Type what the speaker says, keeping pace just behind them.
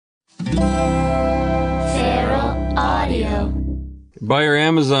Feral Audio. Buy your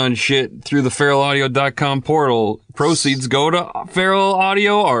Amazon shit through the feralaudio.com portal. Proceeds go to Feral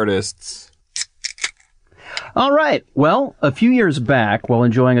Audio artists. All right. Well, a few years back, while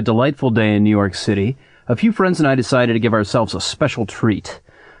enjoying a delightful day in New York City, a few friends and I decided to give ourselves a special treat.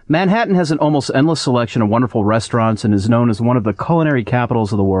 Manhattan has an almost endless selection of wonderful restaurants and is known as one of the culinary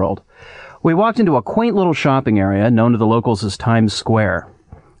capitals of the world. We walked into a quaint little shopping area known to the locals as Times Square.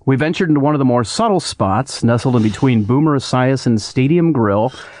 We ventured into one of the more subtle spots, nestled in between Boomer Esiason's Stadium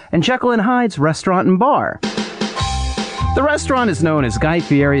Grill and Jekyll and Hyde's Restaurant and Bar. The restaurant is known as Guy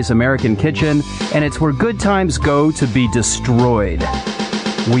Fieri's American Kitchen, and it's where good times go to be destroyed.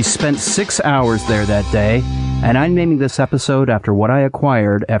 We spent 6 hours there that day, and I'm naming this episode after what I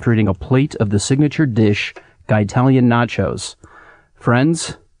acquired after eating a plate of the signature dish, Guy-Italian nachos.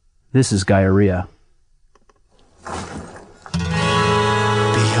 Friends, this is Guy-Aria.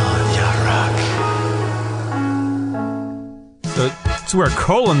 It's where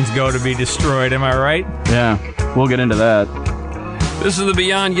colons go to be destroyed, am I right? Yeah, we'll get into that. This is the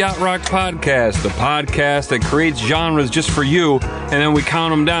Beyond Yacht Rock podcast, the podcast that creates genres just for you, and then we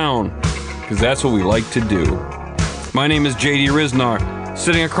count them down, because that's what we like to do. My name is J.D. Riznar.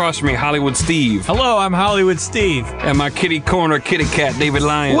 Sitting across from me, Hollywood Steve. Hello, I'm Hollywood Steve. And my kitty corner kitty cat, David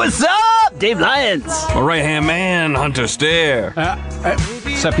Lyons. What's up, Dave Lyons? My right-hand man, Hunter Stair.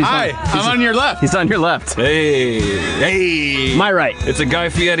 Except he's Hi, I'm on your left. He's on your left. Hey. My right. It's a Guy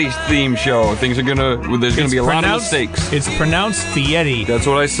Fieri theme show. There's gonna be a lot of mistakes. It's pronounced Fieri. That's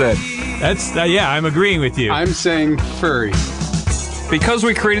what I said. That's yeah, I'm agreeing with you. I'm saying furry. Because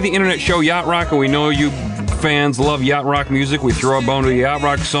we created the internet show Yacht Rock, and we know you fans love yacht rock music, we throw a bone to a yacht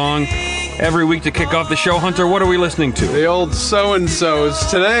rock song every week to kick off the show. Hunter, what are we listening to? The old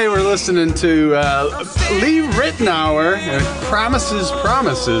so-and-sos. Today we're listening to Lee Ritenour,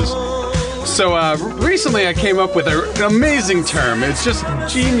 Promises. So recently I came up with an amazing term. It's just a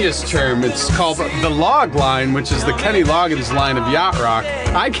genius term. It's called the log line, which is the Kenny Loggins line of yacht rock.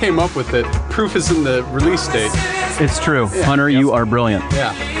 I came up with it. Proof is in the release date. It's true. Yeah. Hunter, you are brilliant.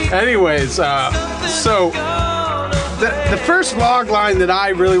 Yeah. Anyways, so the first log line that I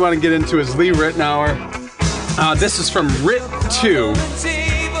really want to get into is Lee Ritenour. This is from Rit 2,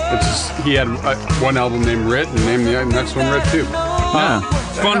 which is, he had one album named Rit and named the next one Rit 2. Yeah.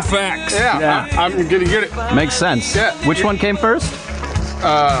 Fun facts. Yeah. I'm going to get it. Makes sense. Yeah. Which one came first?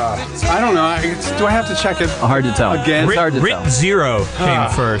 I don't know. Do I have to check it? Hard to tell. Again? It's hard to Rit tell. Zero came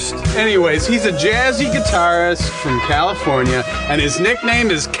first. Anyways, he's a jazzy guitarist from California, and his nickname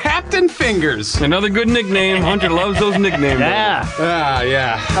is Captain Fingers. Another good nickname. Hunter loves those nicknames. Yeah.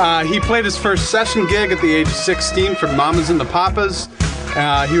 Yeah. He played his first session gig at the age of 16 for Mamas and the Papas.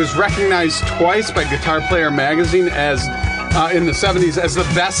 He was recognized twice by Guitar Player magazine as in the 70s as the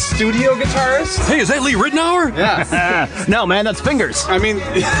best studio guitarist. Hey, is that Lee Ritenour? Yeah. No, man, that's Fingers. I mean,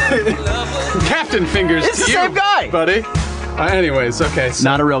 Captain Fingers It's to the you, same guy. buddy. Anyways, okay. So,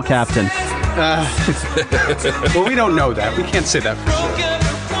 Not a real captain. well, we don't know that. We can't say that for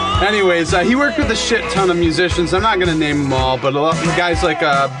sure. Anyways, he worked with a shit ton of musicians. I'm not going to name them all, but a lot of guys like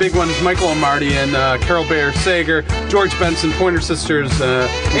big ones, Michael Amartyan, Carol Bayer Sager, George Benson, Pointer Sisters,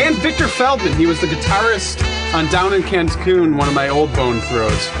 and Victor Feldman. He was the guitarist on Down in Cancun, one of my old Bone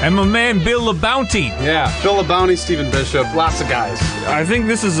Throws. And my man Bill LaBounty. Yeah, Bill LaBounty, Stephen Bishop, lots of guys. I think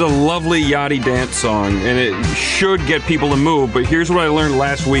this is a lovely yachty dance song, and it should get people to move, but here's what I learned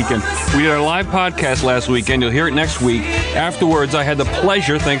last weekend. We did our live podcast last weekend. You'll hear it next week. Afterwards, I had the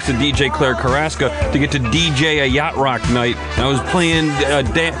pleasure, thanks to DJ Claire Carrasca, to get to DJ a yacht rock night. And I was playing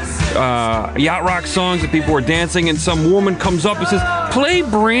yacht rock songs that people were dancing, and some woman comes up and says, "Play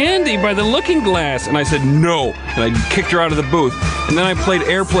Brandy by the Looking Glass." And I said, "No." And I kicked her out of the booth. And then I played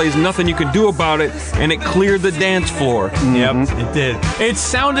Airplay's Nothing You Can Do About It, and it cleared the dance floor. Yep, it did. It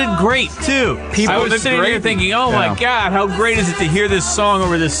sounded great, too. I was sitting here thinking, oh my God, how great is it to hear this song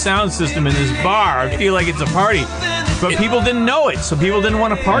over this sound system in this bar? I feel like it's a party. But people didn't know it, so people didn't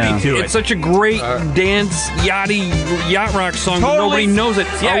want to party to it. It's such a great dance, yacht rock song, but nobody knows it.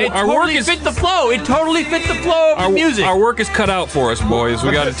 Yeah, it totally fit the flow. It totally fit the flow of the music. Our work is cut out for us, boys.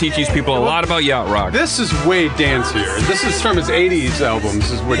 We got to teach these people a lot about yacht rock. This is way dancier. This is from his 80s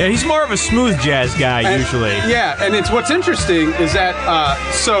albums. Yeah, he's more of a smooth jazz guy, usually. Yeah, and what's interesting is that,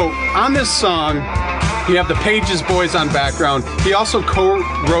 so on this song, you have the Pages Boys on background. He also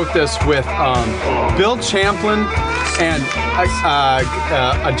co-wrote this with Bill Champlin and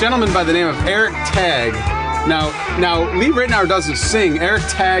a gentleman by the name of Eric Tagg. Now Lee Ritenour doesn't sing. Eric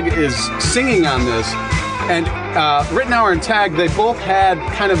Tagg is singing on this, and Rittenauer and Tag, they both had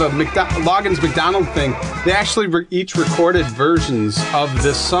kind of a Loggins McDonald thing. They actually each recorded versions of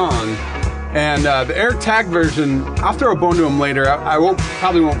this song. And the Eric Tag version, I'll throw a bone to him later. I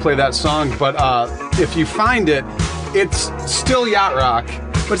probably won't play that song, but if you find it, it's still yacht rock,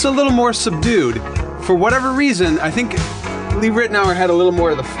 but it's a little more subdued. For whatever reason, I think Lee Ritenour had a little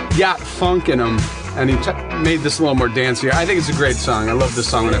more of the yacht funk in him, and he made this a little more dancier. I think it's a great song. I loved this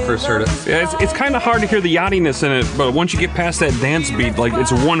song when I first heard it. Yeah, it's kind of hard to hear the yachtiness in it, but once you get past that dance beat, like,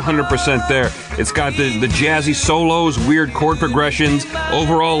 it's 100% there. It's got the jazzy solos, weird chord progressions,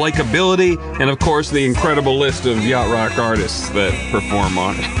 overall likability, and of course the incredible list of yacht rock artists that perform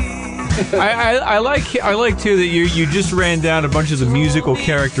on it. I like too that you just ran down a bunch of the musical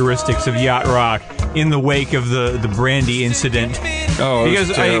characteristics of yacht rock in the wake of the Brandy incident. Oh, it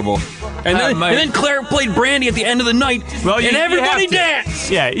was terrible. And then Claire played Brandy at the end of the night, and everybody danced.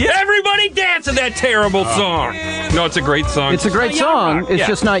 Yeah, everybody danced to that terrible song. No, it's a great song. It's a great song. It's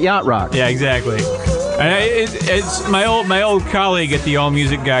just not yacht rock. Yeah, exactly. And it's my old colleague at the All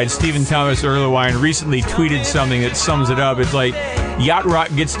Music Guide, Stephen Thomas Erlewine, recently tweeted something that sums it up. It's like, yacht rock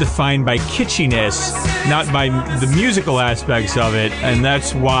gets defined by kitschiness, not by the musical aspects of it, and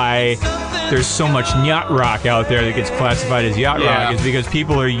that's why there's so much yacht rock out there that gets classified as yacht rock, is because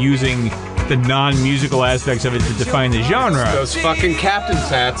people are using the non-musical aspects of it to define the genre. Those fucking captain's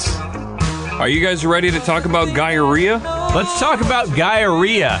hats. Are you guys ready to talk about Guyria? Let's talk about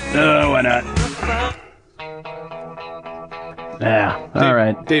Guyria. Why not? Yeah, all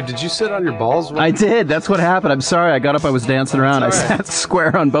right. Dave, did you sit on your balls? I did. That's what happened. I'm sorry. I got up. I was dancing around. I sat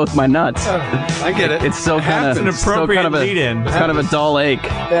square on both my nuts. I get it. It's still kind of an appropriate lead-in. Kind of a dull ache.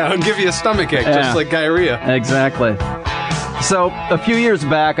 Yeah, it'll give you a stomach ache, just like Guyria. Exactly. So, a few years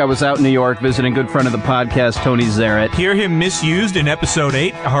back, I was out in New York visiting a good friend of the podcast, Tony Zarrett. Hear him misused in episode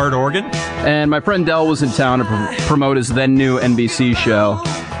 8, Hard Organ. And my friend Del was in town to promote his then-new NBC show.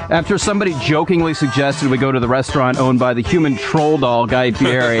 After somebody jokingly suggested we go to the restaurant owned by the human troll doll, Guy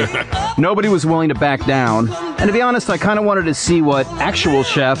Fieri, nobody was willing to back down. And to be honest, I kind of wanted to see what actual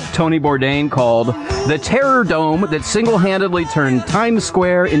chef Tony Bourdain called the terror dome that single-handedly turned Times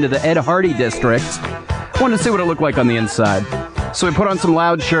Square into the Ed Hardy district. Wanted to see what it looked like on the inside. So we put on some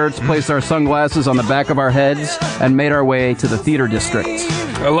loud shirts, placed our sunglasses on the back of our heads, and made our way to the theater district.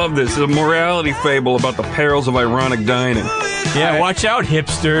 I love this. It's a morality fable about the perils of ironic dining. Yeah, watch out,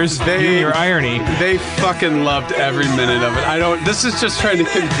 hipsters. Your irony. They fucking loved every minute of it. This is just trying to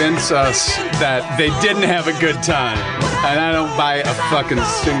convince us that they didn't have a good time. And I don't buy a fucking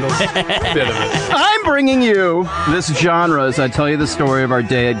single bit of it. I'm bringing you this genre as I tell you the story of our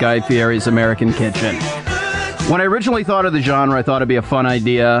day at Guy Fieri's American Kitchen. When I originally thought of the genre, I thought it'd be a fun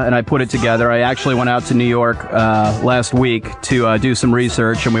idea, and I put it together. I actually went out to New York last week to do some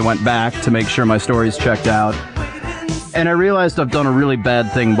research, and we went back to make sure my stories checked out. And I realized I've done a really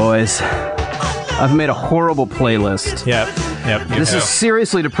bad thing, boys. I've made a horrible playlist. Yep. This is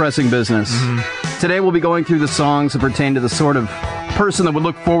seriously depressing business. Mm-hmm. Today we'll be going through the songs that pertain to the sort of person that would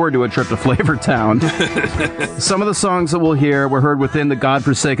look forward to a trip to Flavortown. Some of the songs that we'll hear were heard within the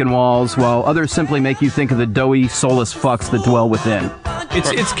godforsaken walls, while others simply make you think of the doughy, soulless fucks that dwell within.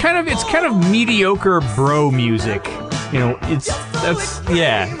 It's kind of mediocre bro music. You know,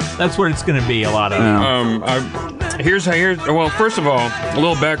 that's what it's going to be, a lot of. Well, first of all, a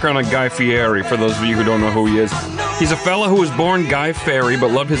little background on Guy Fieri, for those of you who don't know who he is. He's a fella who was born Guy Fieri,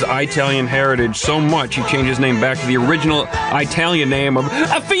 but loved his Italian heritage so much he changed his name back to the original Italian name of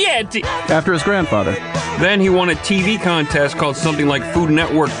Fieri. After his grandfather. Then he won a TV contest called something like Food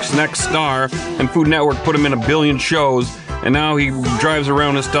Network's Next Star, and Food Network put him in 1 billion shows. And now he drives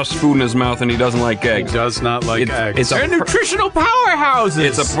around and stuffs food in his mouth, and he doesn't like eggs. He does not like eggs. They're nutritional powerhouses.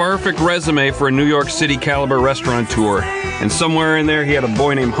 It's a perfect resume for a New York City caliber restaurateur. And somewhere in there, he had a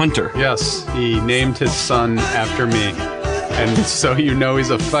boy named Hunter. Yes, he named his son after me. And so you know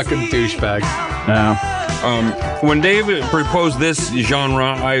he's a fucking douchebag. When Dave proposed this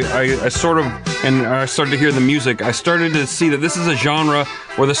genre, I started to hear the music. I started to see that this is a genre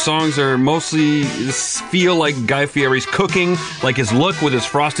where the songs are mostly feel like Guy Fieri's cooking, like his look with his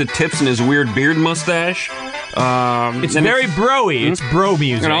frosted tips and his weird beard mustache. It's very bro-y. It's bro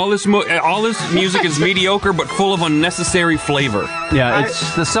music. And all this music is mediocre but full of unnecessary flavor. Yeah,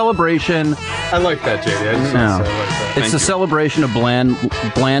 it's the celebration. I like that, JD. I just want to say I like that. It's the celebration of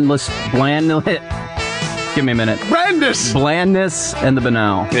blandness. Give me a minute. Blandness and the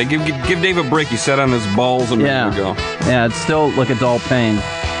banal. Yeah, give Dave a break. He sat on his balls a minute ago. Yeah, it's still like a dull pain.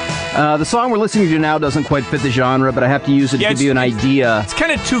 The song we're listening to now doesn't quite fit the genre, but I have to use it to give you an idea. It's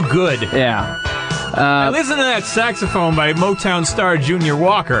kind of too good. Yeah. Listen to that saxophone by Motown star Junior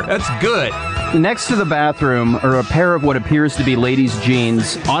Walker. That's good. Next to the bathroom are a pair of what appears to be ladies'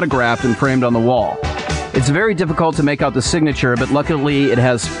 jeans, autographed and framed on the wall. It's very difficult to make out the signature, but luckily it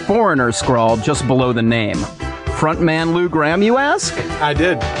has Foreigner scrawled just below the name. Frontman Lou Gramm, you ask? I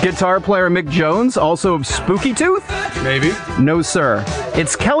did. Guitar player Mick Jones, also of Spooky Tooth? Maybe. No, sir.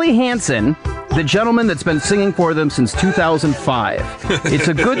 It's Kelly Hansen, the gentleman that's been singing for them since 2005. It's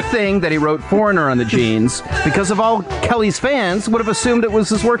a good thing that he wrote Foreigner on the jeans, because of all Kelly's fans would have assumed it was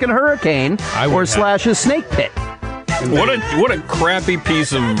his work in Hurricane or slash his Snake Pit. What a crappy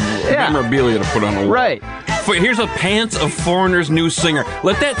piece of memorabilia to put on a wall. Right. Here's a pants of Foreigner's new singer.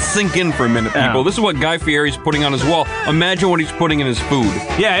 Let that sink in for a minute, people. Yeah. This is what Guy Fieri's putting on his wall. Imagine what he's putting in his food.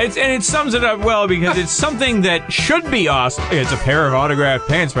 Yeah, it sums it up well because it's something that should be awesome. It's a pair of autographed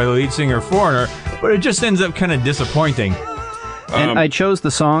pants by the lead singer Foreigner, but it just ends up kind of disappointing. And I chose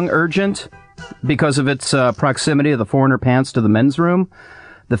the song Urgent because of its proximity of the Foreigner pants to the men's room.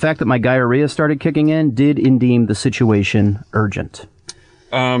 The fact that my diarrhea started kicking in did indeed the situation urgent.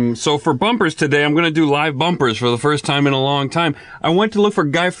 So for bumpers today, I'm going to do live bumpers for the first time in a long time. I went to look for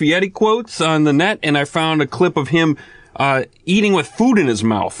Guy Fieri quotes on the net, and I found a clip of him eating with food in his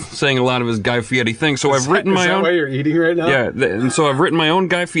mouth, saying a lot of his Guy Fieri things. So I've written my own. Is that why you're eating right now? Yeah, and so I've written my own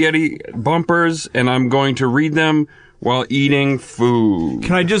Guy Fieri bumpers, and I'm going to read them while eating food.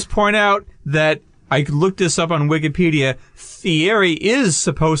 Can I just point out that I looked this up on Wikipedia. Fieri is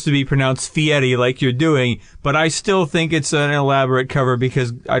supposed to be pronounced Fieri like you're doing, but I still think it's an elaborate cover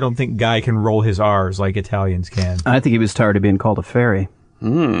because I don't think Guy can roll his R's like Italians can. I think he was tired of being called a fairy.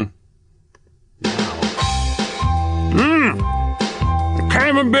 Camembert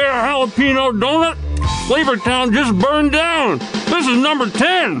jalapeno donut? Flavortown just burned down. This is number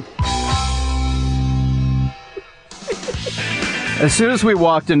 10. As soon as we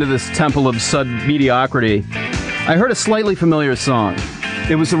walked into this temple of sub-mediocrity, I heard a slightly familiar song.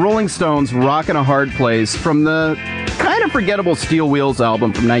 It was the Rolling Stones' Rockin' a Hard Place from the kind of forgettable Steel Wheels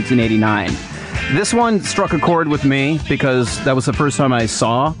album from 1989. This one struck a chord with me because that was the first time I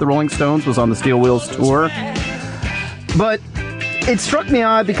saw the Rolling Stones, was on the Steel Wheels tour. But it struck me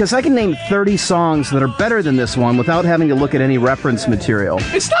odd because I can name 30 songs that are better than this one without having to look at any reference material.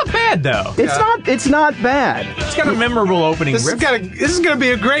 It's not bad, though. It's not bad. It's got a memorable opening riff. This is gonna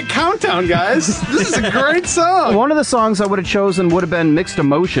be a great countdown, guys. This is a great song. One of the songs I would have chosen would have been Mixed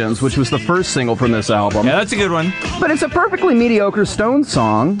Emotions, which was the first single from this album. Yeah, that's a good one. But it's a perfectly mediocre Stones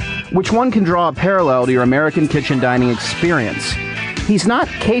song, which one can draw a parallel to your American kitchen dining experience. He's not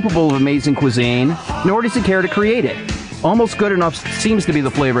capable of amazing cuisine, nor does he care to create it. Almost good enough seems to be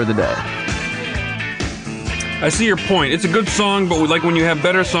the flavor of the day. I see your point. It's a good song, but like when you have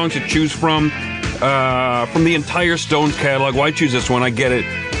better songs to choose from the entire Stones catalog, why choose this one? I get it.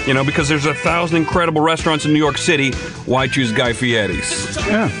 You know, because there's 1,000 incredible restaurants in New York City. Why choose Guy Fieri's?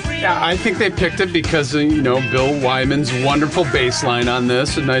 Yeah, I think they picked it because, Bill Wyman's wonderful bass line on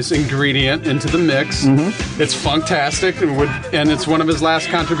this, a nice ingredient into the mix. Mm-hmm. It's funktastic, and it's one of his last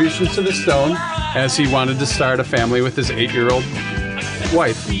contributions to the Stone, as he wanted to start a family with his 8-year-old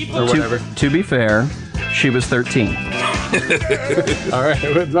wife, or whatever. To be fair, she was 13. All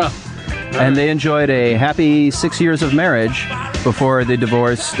right, well. And they enjoyed a happy 6 years of marriage before they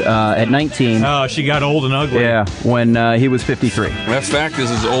divorced at 19. Oh, she got old and ugly. Yeah, when he was 53. That fact is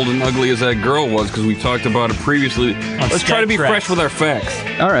as old and ugly as that girl was, because we talked about it previously. Let's try to be fresh with our facts.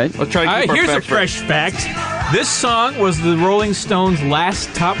 All right. Let's try to keep our here's a facts fresh fact. This song was the Rolling Stones'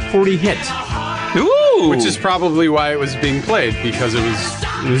 last top 40 hit. Ooh! Which is probably why it was being played, because it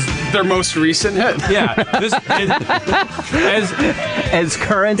was their most recent hit. Yeah. As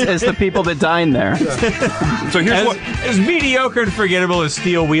current as the people that dined there. So here's as mediocre and forgettable as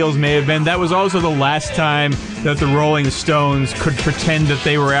Steel Wheels may have been, that was also the last time that the Rolling Stones could pretend that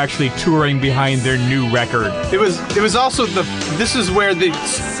they were actually touring behind their new record. It was also this is where the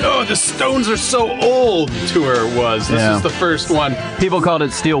Stones are so old tour was. This is the first one. People called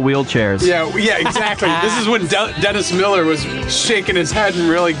it steel wheelchairs. Yeah, exactly. This is when Dennis Miller was shaking his head and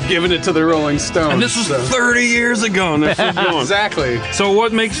really giving it to the Rolling Stones. And this was 30 years ago, and they're still going. Exactly. So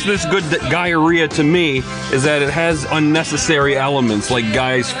what makes this good Guyria to me is that it has unnecessary elements like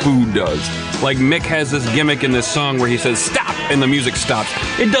Guy's food does. Like Mick has this gimmick in this song where he says, "Stop!" and the music stops.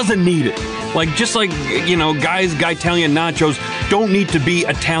 It doesn't need it. Just like, Guy's Italian nachos don't need to be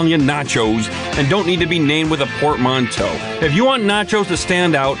Italian nachos and don't need to be named with a portmanteau. If you want nachos to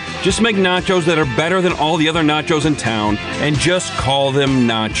stand out, just make nachos that are better than all the other nachos in town and just call them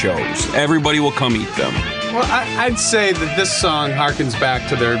nachos. Everybody will come eat them. Well, I'd say that this song harkens back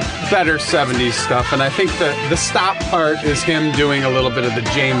to their better 70s stuff, and I think the stop part is him doing a little bit of the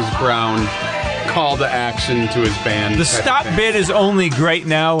James Brown call to action to his band. The stop bit is only great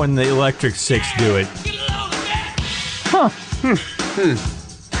now when the Electric Six do it.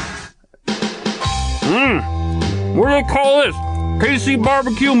 What do they call this? KC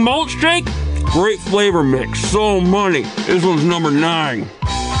Barbecue Malt Shake? Great flavor mix. So money. This one's number 9.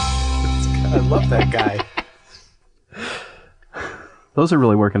 I love that guy. Those are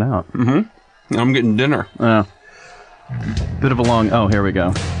really working out. I'm getting dinner. Bit of a long... Oh, here we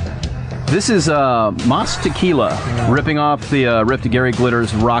go. This is Mas Tequila, ripping off the riff to Gary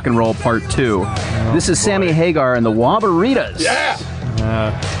Glitter's Rock and Roll Part 2. This is Sammy Hagar and the Wabaritas. Yeah!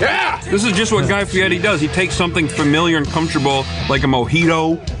 This is just what Guy Fieri does. He takes something familiar and comfortable, like a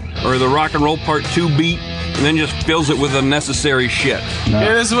mojito or the Rock and Roll Part 2 beat, and then just fills it with unnecessary shit.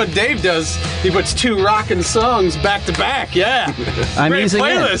 Yeah, this is what Dave does. He puts 2 rockin' songs back to back. Yeah. I'm Great easing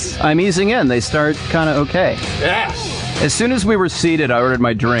playlist. in. I'm easing in. They start kind of okay. Yeah. As soon as we were seated, I ordered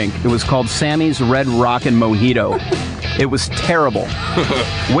my drink. It was called Sammy's Red Rockin' Mojito. It was terrible.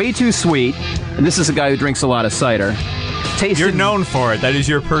 Way too sweet. And this is a guy who drinks a lot of cider. You're known for it. That is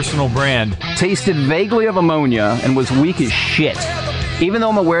your personal brand. Tasted vaguely of ammonia and was weak as shit. Even though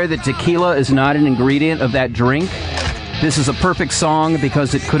I'm aware that tequila is not an ingredient of that drink, this is a perfect song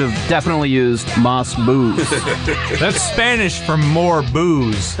because it could have definitely used Mas booze. That's Spanish for more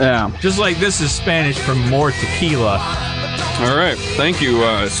booze. Yeah. Just like this is Spanish for more tequila. All right. Thank you,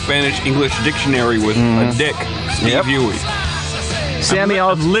 Spanish-English Dictionary with a dick, Steve Huey. Sammy,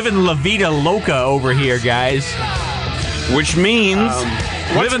 I'm living La Vida Loca over here, guys. Which means...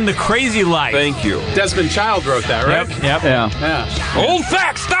 living the crazy life. Thank you. Desmond Child wrote that, right? Yep. Yeah. Old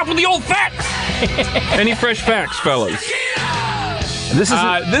facts! Stop with the old facts! Any fresh facts, fellas? This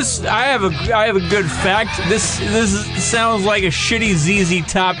is I have a good fact. This sounds like a shitty ZZ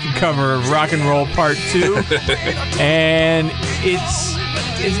Top cover of Rock and Roll Part 2, and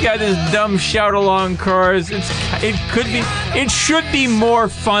it's got this dumb shout along chorus. It should be more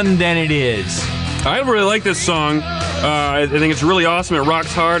fun than it is. I really like this song. I think it's really awesome. It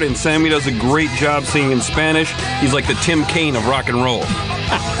rocks hard, and Sammy does a great job singing in Spanish. He's like the Tim Kaine of rock and roll.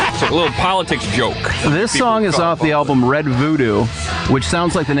 It's a little politics joke. This song is off the album Red Voodoo, which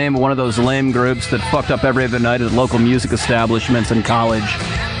sounds like the name of one of those lame groups that fucked up every other night at local music establishments in college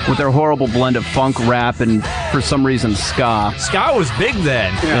with their horrible blend of funk, rap, and for some reason ska. Ska was big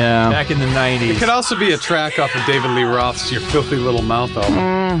then. Yeah. Back in the 90s. It could also be a track off of David Lee Roth's Your Filthy Little Mouth album.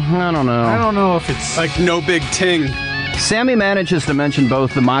 I don't know. I don't know if it's Like No Big Ting. Sammy manages to mention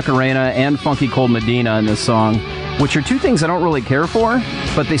both the Macarena and Funky Cold Medina in this song, which are two things I don't really care for,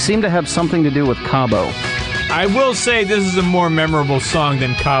 but they seem to have something to do with Cabo. I will say this is a more memorable song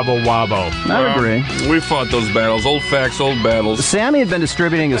than Cabo Wabo. I would agree. We fought those battles. Old facts, old battles. Sammy had been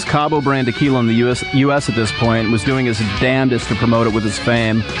distributing his Cabo brand tequila in the U.S. at this point and was doing his damnedest to promote it with his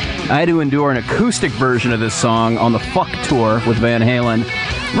fame. I had to endure an acoustic version of this song on the Fuck Tour with Van Halen.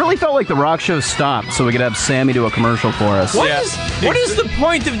 Really felt like the rock show stopped so we could have Sammy do a commercial for us. What is the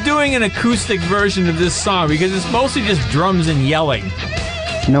point of doing an acoustic version of this song? Because it's mostly just drums and yelling.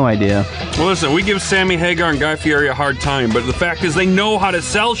 No idea. Well, listen, we give Sammy Hagar and Guy Fieri a hard time, but the fact is they know how to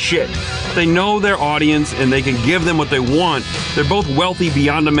sell shit. They know their audience, and they can give them what they want. They're both wealthy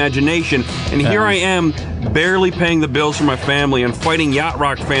beyond imagination, and here I am, barely paying the bills for my family and fighting yacht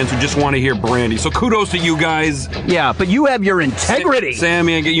rock fans who just want to hear Brandy. So kudos to you guys. Yeah, but you have your integrity.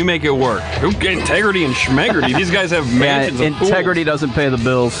 Sammy, you make it work. Integrity and schmegrity. These guys have mansions of integrity doesn't pay the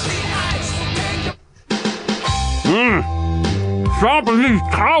bills. Chopping these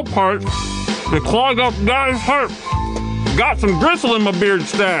cow parts to clog up guys' heart. Got some gristle in my beard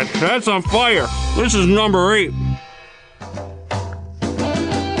stash. That's on fire. This is number 8.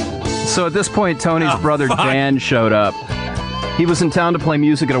 So at this point, Tony's brother Dan showed up. He was in town to play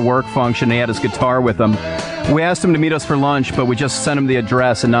music at a work function. He had his guitar with him. We asked him to meet us for lunch, but we just sent him the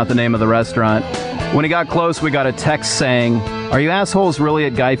address and not the name of the restaurant. When he got close, we got a text saying, "Are you assholes really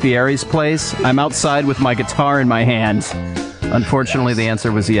at Guy Fieri's place? I'm outside with my guitar in my hand." Unfortunately, the answer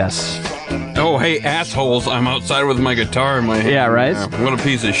was yes. Oh, hey, assholes, I'm outside with my guitar in my hand. Yeah, right? What a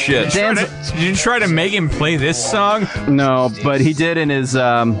piece of shit. Did you try to make him play this song? No, but he did in his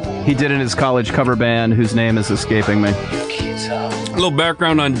college cover band, whose name is escaping me. A little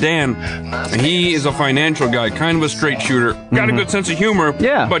background on Dan. He is a financial guy, kind of a straight shooter. Got a good sense of humor,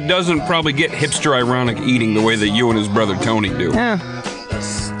 Yeah. but doesn't probably get hipster ironic eating the way that you and his brother Tony do. Yeah.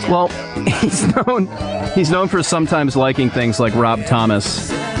 Well, he's known for sometimes liking things like Rob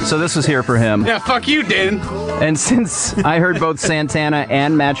Thomas. So this was here for him. Yeah, fuck you, Dan. And since I heard both Santana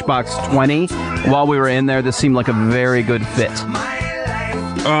and Matchbox 20 while we were in there, this seemed like a very good fit.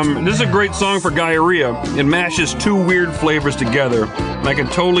 This is a great song for diarrhea. It mashes two weird flavors together. And I can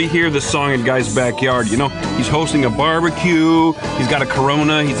totally hear this song in Guy's backyard. You know, he's hosting a barbecue. He's got a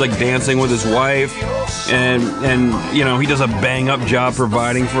Corona. He's like dancing with his wife. And you know, he does a bang-up job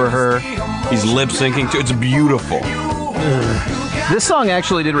providing for her. He's lip-syncing too. It's beautiful. This song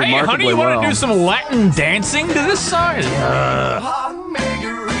actually did remarkably hey, honey, you well. want to do some Latin dancing to this song?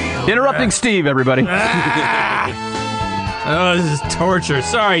 Interrupting Steve, everybody. Oh, this is torture.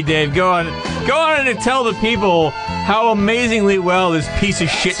 Sorry, Dave. Go on and tell the people how amazingly well this piece of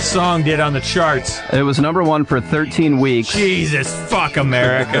shit song did on the charts. It was number 1 for 13 weeks. Jesus, fuck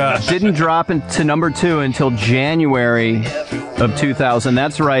America. Didn't drop into number 2 until January of 2000.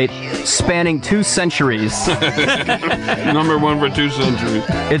 That's right, spanning 2 centuries. Number 1 for 2 centuries.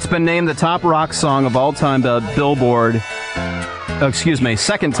 It's been named the top rock song of all time by Billboard.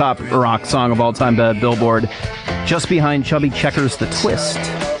 Second top rock song of all time by Billboard, just behind Chubby Checker's The Twist.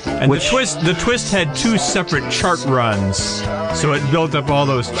 And the twist had 2 separate chart runs, so it built up all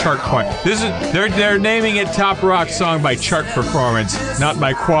those chart points. They're naming it top rock song by chart performance, not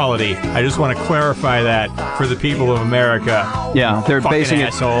by quality. I just want to clarify that for the people of America. Yeah, they're Fucking basing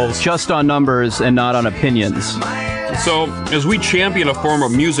assholes. it just on numbers and not on opinions. So, as we champion a form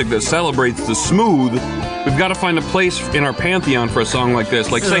of music that celebrates the smooth, we've got to find a place in our pantheon for a song like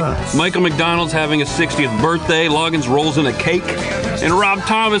this. Like, say, Michael McDonald's having his 60th birthday, Loggins rolls in a cake, and Rob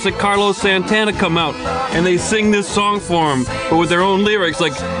Thomas and Carlos Santana come out, and they sing this song for him, but with their own lyrics,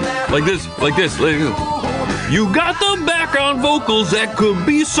 like this. You got the background vocals that could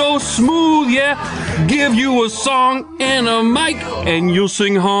be so smooth, yeah. Give you a song and a mic, and you'll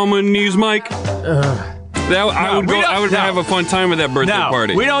sing harmonies, Mike. I would have a fun time with that birthday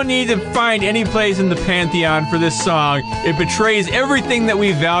party. We don't need to find any place in the pantheon for this song. It betrays everything that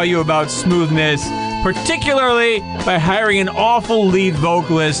we value about smoothness, particularly by hiring an awful lead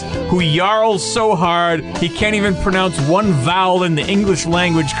vocalist who yarls so hard he can't even pronounce one vowel in the English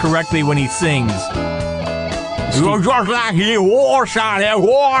language correctly when he sings. Just like he war, That's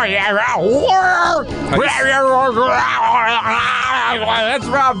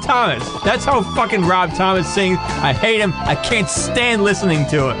Rob Thomas. That's how fucking Rob Thomas sings. I hate him. I can't stand listening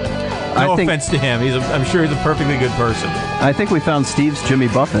to it. No offense to him. I'm sure he's a perfectly good person. I think we found Steve's Jimmy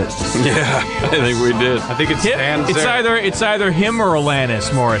Buffett. Yeah, I think we did. I think it's either him or Alanis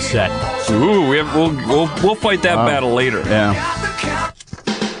Morissette. Ooh, we'll fight that battle later. Yeah.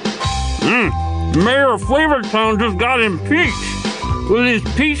 Mayor of Flavortown just got impeached with his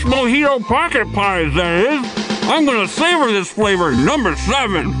peach mojito pocket pies, that is. I'm gonna savor this flavor, number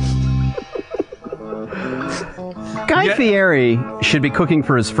 7. Guy Fieri should be cooking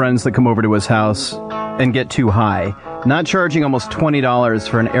for his friends that come over to his house and get too high, not charging almost $20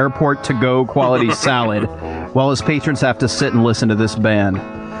 for an airport-to-go quality salad while his patrons have to sit and listen to this band.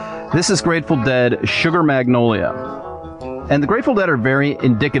 This is Grateful Dead, Sugar Magnolia. And the Grateful Dead are very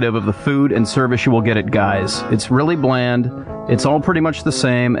indicative of the food and service you will get at Guy's. It's really bland, it's all pretty much the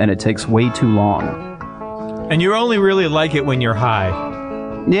same, and it takes way too long. And you only really like it when you're high.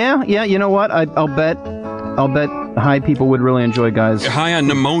 Yeah, you know what? I'll bet high people would really enjoy Guy's. High on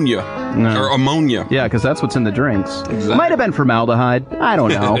pneumonia. No. Or ammonia. Yeah, because that's what's in the drinks. Exactly. Might have been formaldehyde. I don't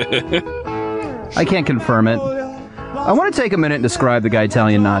know. I can't confirm it. I want to take a minute and describe the Guy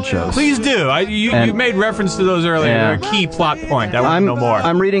Italian nachos. Please do. You made reference to those earlier. Yeah. They're a key plot point. I want to know more.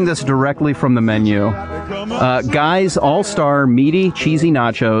 I'm reading this directly from the menu. Guy's all-star meaty, cheesy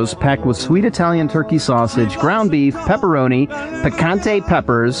nachos packed with sweet Italian turkey sausage, ground beef, pepperoni, picante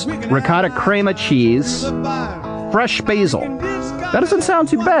peppers, ricotta crema cheese, fresh basil. That doesn't sound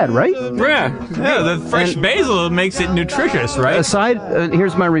too bad, right? Yeah, the fresh basil makes it nutritious, right?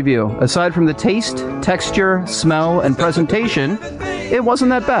 Here's my review. Aside from the taste, texture, smell, and presentation, it wasn't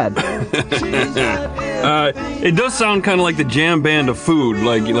that bad. It does sound kind of like the jam band of food,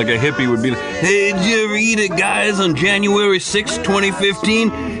 like a hippie would be like, hey, did you ever eat it, guys, on January 6,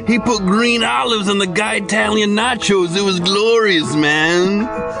 2015? He put green olives on the Guy Italian nachos. It was glorious, man.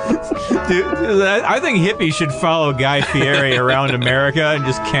 Dude, I think hippies should follow Guy Fieri around America and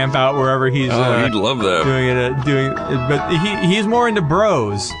just camp out wherever he's he'd love that. doing it. But he's more into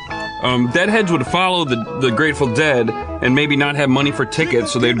bros. Deadheads would follow the Grateful Dead and maybe not have money for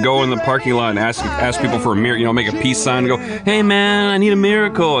tickets, so they'd go in the parking lot and ask people for a miracle, make a peace sign and go, hey man, I need a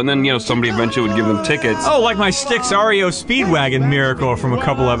miracle, and then somebody eventually would give them tickets. Oh, like my Styx REO Speedwagon miracle from a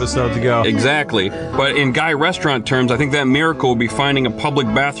couple episodes ago. Exactly. But in Guy restaurant terms, I think that miracle would be finding a public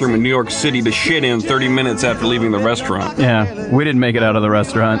bathroom in New York City to shit in 30 minutes after leaving the restaurant. Yeah, we didn't make it out of the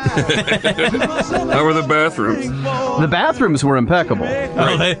restaurant. How were the bathrooms? The bathrooms were impeccable.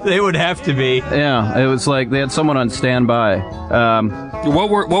 Oh, they would have to be. Yeah, it was like they had someone on standby by.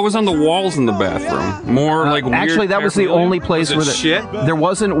 What was on the walls in the bathroom? More like weird actually, that was the paraphernalia? only place Was it where shit? there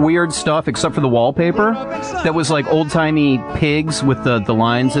wasn't weird stuff except for the wallpaper. That was like old-timey pigs with the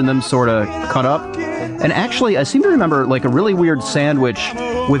lines in them sort of cut up. And actually, I seem to remember like a really weird sandwich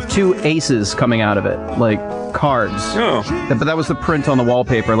with 2 aces coming out of it, like cards. Oh. But that was the print on the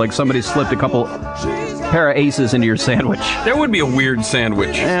wallpaper. Like somebody slipped a couple pair of aces into your sandwich. That would be a weird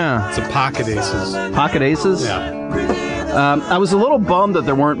sandwich. Yeah. It's a pocket aces. Pocket aces? Yeah. I was a little bummed that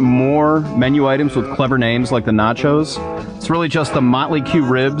there weren't more menu items with clever names like the nachos. It's really just the Motley Q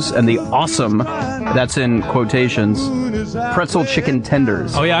ribs and the awesome, that's in quotations, pretzel chicken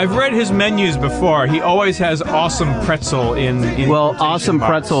tenders. Oh yeah, I've read his menus before. He always has awesome pretzel in Well, quotation awesome marks.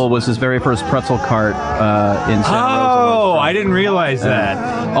 pretzel was his very first pretzel cart in Santa Oh, Rosa. I didn't realize that.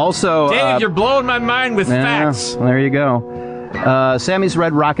 Also, Dave, you're blowing my mind with yeah, facts. there you go. Sammy's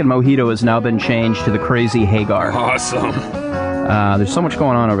Red Rockin' Mojito has now been changed to the Crazy Hagar. Awesome. There's so much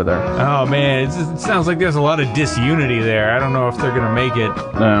going on over there. Oh man, it sounds like there's a lot of disunity there. I don't know if they're gonna make it.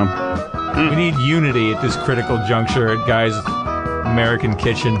 We need unity at this critical juncture at Guy's American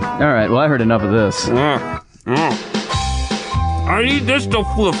Kitchen. All right, well, I heard enough of this. I need this till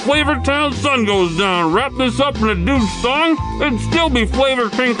the Flavor Town sun goes down. Wrap this up in a dude's song, it'd still be Flavor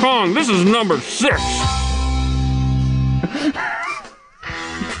King Kong. This is number 6.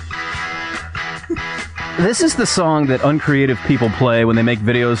 This is the song that uncreative people play when they make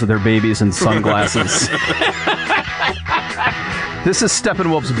videos of their babies in sunglasses. This is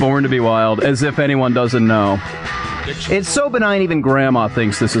Steppenwolf's Born to Be Wild, as if anyone doesn't know. It's so benign even Grandma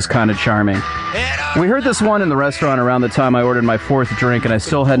thinks this is kind of charming. We heard this one in the restaurant around the time I ordered my 4th drink, and I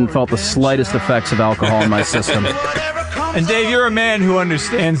still hadn't felt the slightest effects of alcohol in my system. And Dave, you're a man who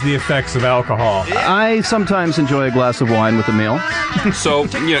understands the effects of alcohol. I sometimes enjoy a glass of wine with a meal. So,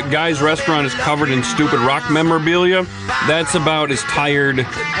 Guy's restaurant is covered in stupid rock memorabilia. That's about as tired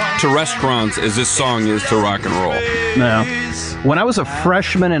to restaurants as this song is to rock and roll. No. When I was a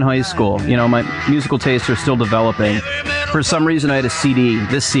freshman in high school, my musical tastes are still developing. For some reason, I had this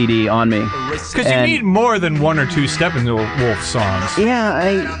CD on me. Because you need more than 1 or 2 Steppenwolf songs. Yeah,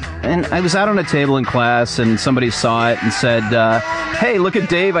 I was out on a table in class, and somebody saw it and said, hey, look at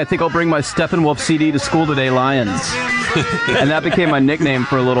Dave, I think I'll bring my Steppenwolf CD to school today, Lions. And that became my nickname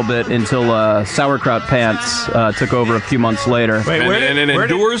for a little bit until Sauerkraut Pants took over a few months later. Wait, And it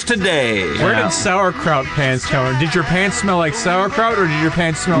endures today. Where did sauerkraut pants come from? Did your pants smell like sauerkraut, or did your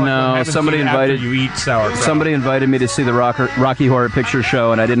pants smell like No, what happens somebody to you invited- after you eat sauerkraut? Somebody invited me to see the Rocky Horror Picture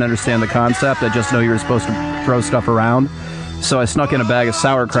Show, and I didn't understand the concept. I just know you were supposed to throw stuff around. So I snuck in a bag of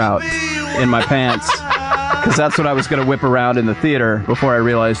sauerkraut in my pants, because that's what I was going to whip around in the theater before I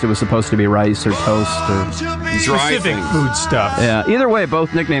realized it was supposed to be rice or toast or... Dry specific things. food stuff. Yeah, either way,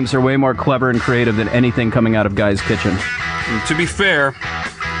 both nicknames are way more clever and creative than anything coming out of Guy's Kitchen. To be fair,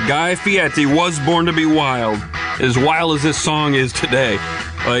 Guy Fieri was born to be wild as this song is today.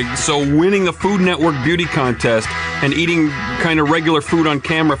 So winning the Food Network beauty contest and eating kind of regular food on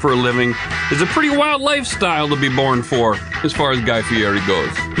camera for a living is a pretty wild lifestyle to be born for, as far as Guy Fieri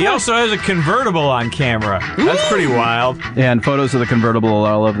goes. He also has a convertible on camera. That's pretty wild. Yeah, and photos of the convertible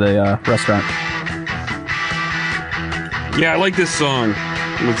all over the restaurant. Yeah, I like this song.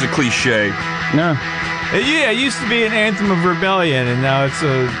 It's a cliche. No. Yeah, it used to be an anthem of rebellion, and now it's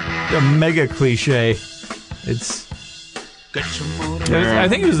a mega cliche. I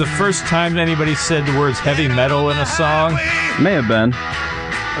think it was the first time anybody said the words heavy metal in a song. May have been.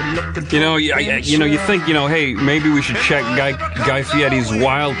 You think, hey, maybe we should check Guy Fieri's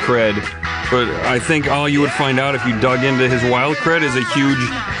wild cred, but I think all you would find out if you dug into his wild cred is a huge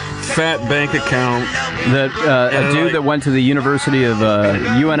fat bank account. That a dude that went to the University of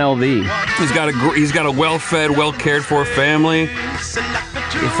UNLV. He's got a well-fed, well-cared-for family.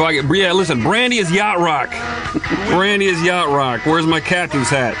 Listen, Brandy is yacht rock. Brandy is yacht rock. Where's my captain's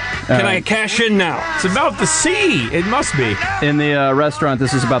hat? Can I cash in now? It's about the sea. It must be. In the restaurant,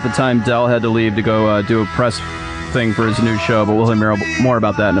 this is about the time Del had to leave to go do a press thing for his new show, but we'll hear more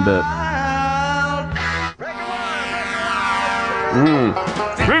about that in a bit.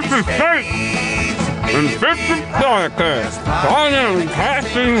 50 states and 50 podcasts. Finally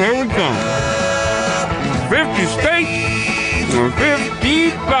passing, here we come. 50 states and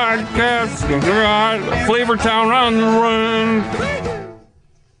 50 podcasts. Flavor Town on the run.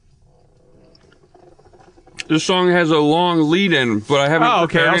 This song has a long lead-in, but I haven't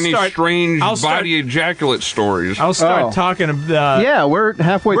prepared any strange body ejaculate stories. I'll start talking about... Yeah, we're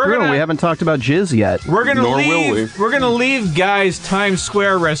halfway through and we haven't talked about jizz yet. We're gonna Nor will we. We're gonna leave Guy's Times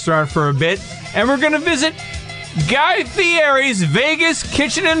Square restaurant for a bit, and we're gonna visit Guy Fieri's Vegas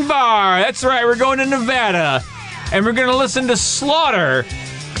Kitchen and Bar. That's right, we're going to Nevada. and we're going to listen to Slaughter,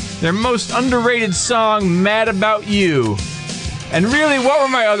 their most underrated song, Mad About You. And really, what were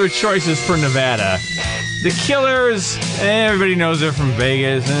my other choices for Nevada? The Killers, everybody knows they're from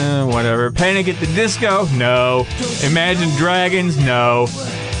Vegas, whatever. Panic at the Disco, no. Imagine Dragons, no.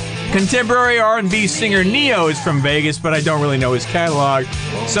 Contemporary R&B singer Neo is from Vegas, but I don't really know his catalog.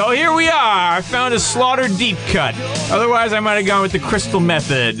 So here we are. I found a Slaughter deep cut. Otherwise, I might have gone with the Crystal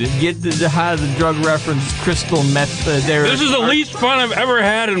Method. Get the drug reference, Crystal Method. This is the least fun I've ever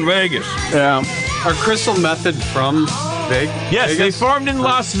had in Vegas. Yeah. Are Crystal Method from Vegas? Yes, they formed in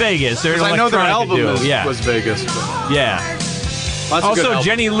Las Vegas. They're an I know their album duo. was Vegas. Yeah. Lots of good Also, albums.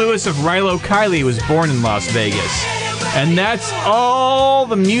 Jenny Lewis of Rilo Kiley was born in Las Vegas. And that's all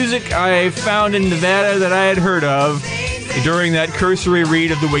the music I found in Nevada that I had heard of during that cursory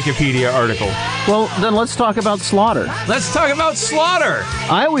read of the Wikipedia article. Well, then let's talk about Slaughter. Let's talk about Slaughter.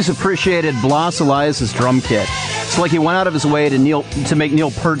 I always appreciated Blas Elias's drum kit. It's like he went out of his way to make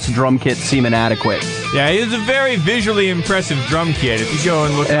Neil Peart's drum kit seem inadequate. Yeah, it is a very visually impressive drum kit. If you go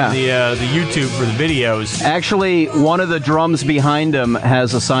and look at the YouTube for the videos. Actually, one of the drums behind him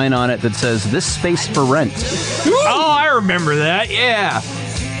has a sign on it that says, "This space for rent." Oh, I remember that. Yeah.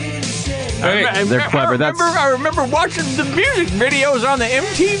 They're clever. I remember watching the music videos on the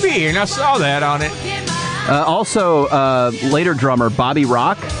MTV, and I saw that on it. Also, later drummer Bobby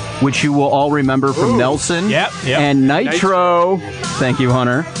Rock, which you will all remember from Nelson. Yep. And Nitro. Thank you,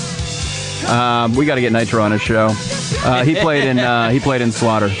 Hunter. We got to get Nitro on his show. He played in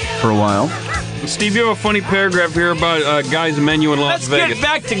Slaughter for a while. Steve, you have a funny paragraph here about Guy's Menu in Las Vegas. Let's get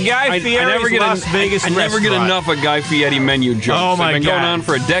back to Guy Fieri's Las Vegas I never get enough of Guy Fieri menu jokes. Oh, my They've been going on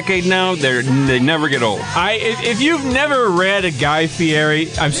for a decade now. They never get old. If you've never read a Guy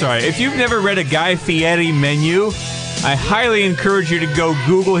Fieri... I'm sorry. If you've never read a Guy Fieri menu, I highly encourage you to go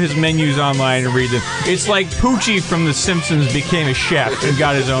Google his menus online and read them. It's like Poochie from The Simpsons became a chef and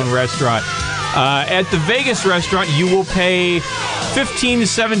got his own restaurant. At the Vegas restaurant, you will pay $15 to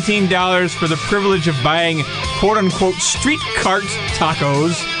 $17 for the privilege of buying quote-unquote street cart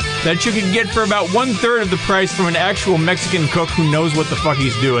tacos that you can get for about 1/3 of the price from an actual Mexican cook who knows what the fuck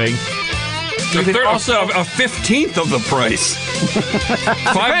he's doing. You can also a 15th of the price.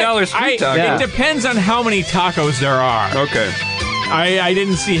 $5 street tacos. Yeah. It depends on how many tacos there are. Okay. I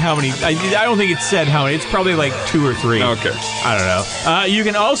didn't see how many. I don't think it said how many. It's probably like 2 or 3. Okay. I don't know. You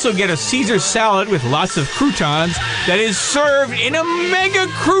can also get a Caesar salad with lots of croutons that is served in a mega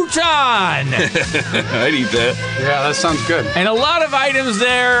crouton. I'd eat that. Yeah, that sounds good. And a lot of items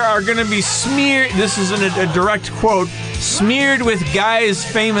there are going to be smeared. This is a direct quote. Smeared with Guy's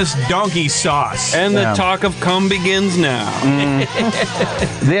famous donkey sauce. And the talk of cum begins now.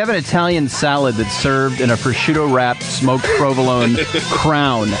 They have an Italian salad that's served in a prosciutto-wrapped smoked provolone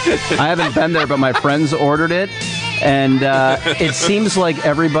crown. I haven't been there, but my friends ordered it, and it seems like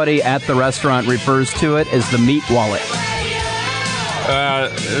everybody at the restaurant refers to it as the meat wallet.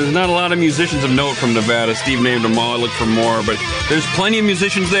 There's not a lot of musicians of note from Nevada. Steve named them all. I looked for more, but there's plenty of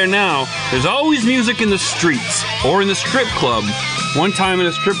musicians there now. There's always music in the streets or in the strip club. One time in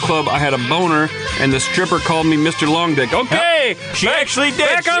a strip club, I had a boner, and the stripper called me Mr. Longdick. Okay, She actually did.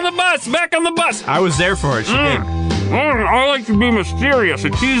 Back on the bus. Back on the bus. I was there for it. She did. I like to be mysterious. A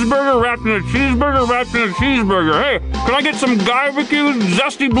cheeseburger wrapped in a cheeseburger wrapped in a cheeseburger. Hey, can I get some barbecue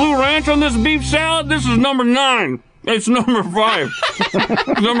zesty blue ranch on this beef salad? This is number 9. It's number 5.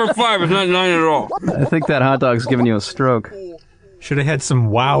 Number 5 is not 9 at all. I think that hot dog's giving you a stroke. Should have had some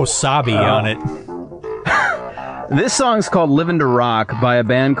wasabi on it. This song's called Livin' to Rock by a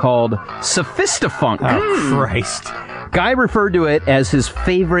band called Sophistafunk. Oh, Christ. Guy referred to it as his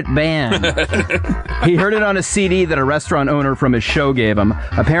favorite band. He heard it on a CD that a restaurant owner from his show gave him.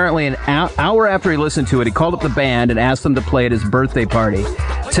 Apparently, an hour after he listened to it, he called up the band and asked them to play at his birthday party.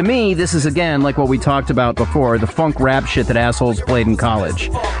 To me, this is again like what we talked about before, the funk rap shit that assholes played in college.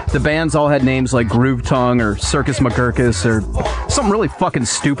 The bands all had names like Groove Tongue or Circus McGurkus or something really fucking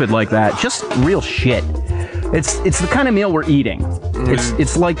stupid like that. Just real shit. It's the kind of meal we're eating.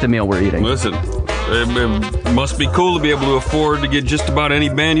 It's like the meal we're eating. Listen, it must be cool to be able to afford to get just about any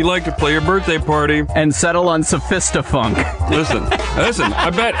band you like to play your birthday party And settle on Sophistafunk. Listen. I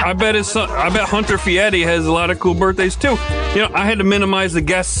bet Hunter Fieri has a lot of cool birthdays too. You know, I had to minimize the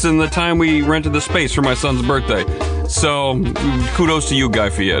guests in the time we rented the space for my son's birthday. So, kudos to you, Guy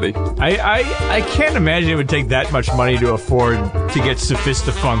Fieri. I can't imagine it would take that much money to afford to get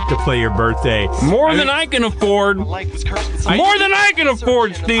Sophistafunk to play your birthday. More than I can afford. More than I can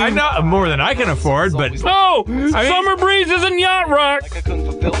afford, Steve. I'm not more than I can afford, but Summer Breeze isn't yacht rock.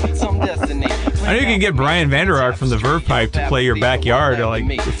 I know you could get Brian Vander Ark from the Verve Pipe to play your backyard like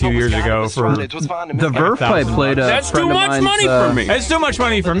a few years ago for The Verve Pipe played a That's friend too of much mine's, money for me. It's too much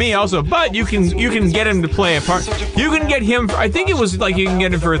money for me also, but you can get him to play a part. You can get him. I think it was like you can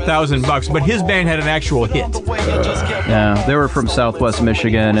get him for $1,000, but his band had an actual hit. Yeah, they were from Southwest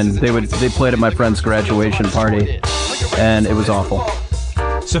Michigan, and they played at my friend's graduation party, and it was awful.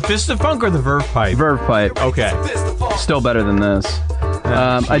 Sophistifunk or the Verve Pipe? Verve Pipe, Okay. still better than this.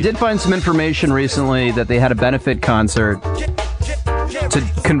 I did find some information recently that they had a benefit concert to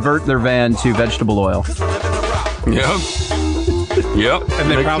convert their van to vegetable oil. Yep. And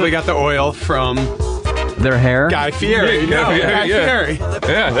they probably got the oil from Their hair? Guy Fieri. Guy Fieri.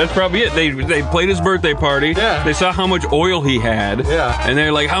 Yeah, that's probably it. They played his birthday party. Yeah. They saw how much oil he had. Yeah. And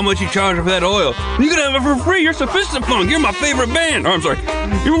they're like, how much you charging for that oil? You can have it for free. You're Sophistifunk. You're my favorite band. Oh, I'm sorry.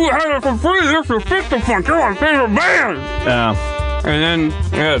 You have it for free. You're Sophistifunk. You're my favorite band. Yeah. And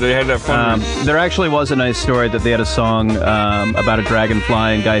then, they had that fun. There actually was a nice story that they had a song about a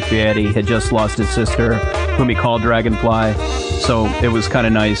dragonfly, and Guy Fieri had just lost his sister, whom he called Dragonfly. So it was kind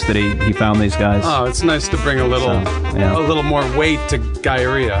of nice that he found these guys. Oh, it's nice to bring a little more weight to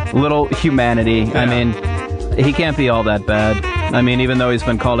Diarrhea. A little humanity. Yeah. I mean, he can't be all that bad. I mean, even though he's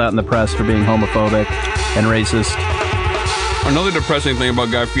been called out in the press for being homophobic and racist. Another depressing thing about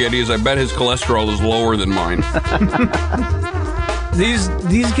Guy Fieri is I bet his cholesterol is lower than mine.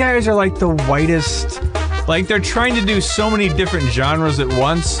 These guys are like the whitest. Like they're trying to do so many different genres at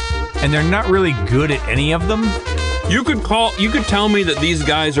once, and they're not really good at any of them. You could tell me that these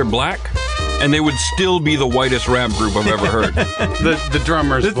guys are black, and they would still be the whitest rap group I've ever heard. The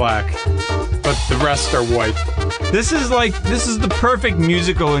drummer's black, but the rest are white. This is the perfect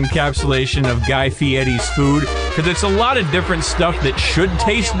musical encapsulation of Guy Fieri's food, because it's a lot of different stuff that should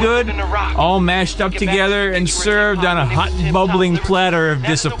taste good, all mashed up together and served on a hot, bubbling platter of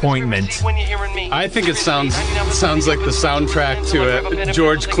disappointment. I think it sounds like the soundtrack to a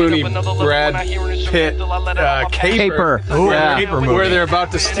George Clooney, Brad Pitt, Caper. Caper. Yeah. Caper movie. Where they're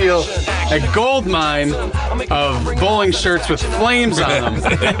about to steal a gold mine of bowling shirts with flames on them.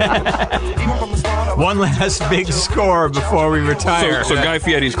 One last big score before we retire. So Guy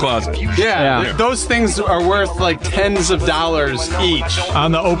Fieri's closet. Yeah, those things are worth like tens of dollars each.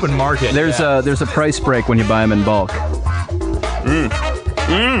 On the open market. There's a price break when you buy them in bulk.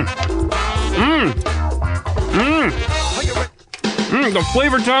 The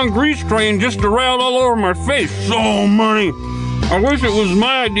Flavortown grease train just derailed all over my face. So money. I wish it was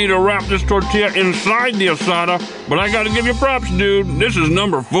my idea to wrap this tortilla inside the asada, but I gotta give you props, dude. This is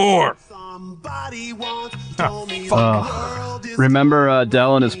number 4. Remember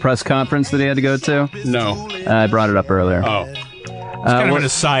Dell and his press conference that he had to go to? No. I brought it up earlier. Oh. Kind of an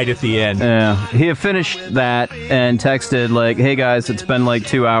aside at the end. Yeah, he had finished that and texted like, "Hey guys, it's been like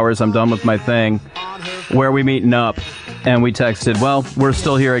 2 hours. I'm done with my thing. Where are we meeting up?" And we texted, "Well, we're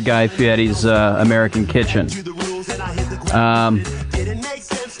still here at Guy Fieri's American Kitchen."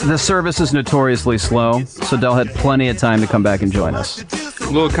 The service is notoriously slow, so Dell had plenty of time to come back and join us.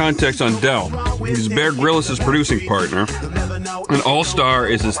 A little context on Dell. He's Bear Grylls' producing partner, and All Star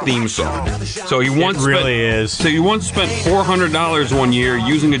is his theme song. So he once spent $400 one year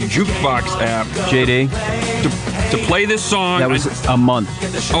using a jukebox app. JD, to play this song. that was a month.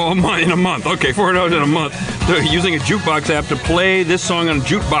 Oh, in a month. Okay, $400 in a month. They're using a jukebox app to play this song on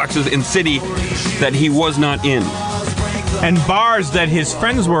jukeboxes in city that he was not in. And bars that his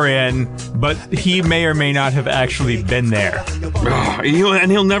friends were in, but he may or may not have actually been there.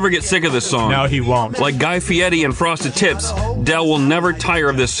 He'll never get sick of this song. No, he won't. Like Guy Fieri and Frosted Tips, Dell will never tire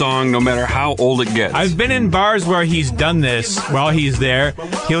of this song no matter how old it gets. I've been in bars where he's done this while he's there.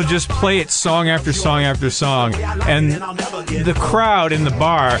 He'll just play it song after song after song. And the crowd in the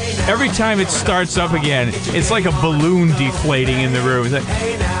bar, every time it starts up again, it's like a balloon deflating in the room. It's like,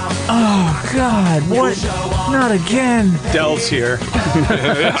 oh, God, what? Not again. Dell's here.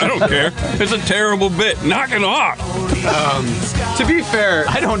 Oh. I don't care. It's a terrible bit. Knock it off. To be fair,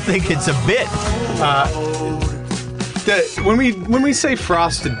 I don't think it's a bit. when we say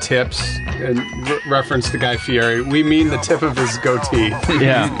Frosted Tips in reference to Guy Fieri, we mean the tip of his goatee.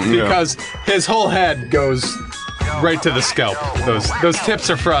 Yeah. Because his whole head goes right to the scalp. Those tips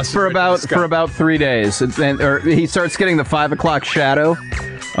are frosted For about 3 days, or he starts getting the 5 o'clock shadow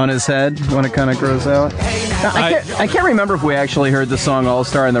on his head when it kind of grows out. Now, I can't remember if we actually heard the song All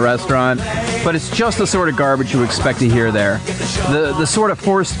Star in the restaurant, but it's just the sort of garbage you expect to hear there. The sort of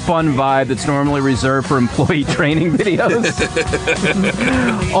forced fun vibe that's normally reserved for employee training videos.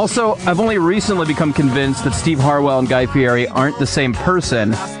 Also, I've only recently become convinced that Steve Harwell and Guy Fieri aren't the same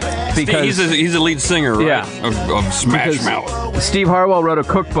person, because he's a lead singer, right? Yeah. Of Smash Mouth. Steve Harwell wrote a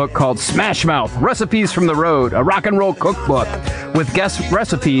cookbook called Smash Mouth: Recipes from the Road, a rock and roll cookbook with guest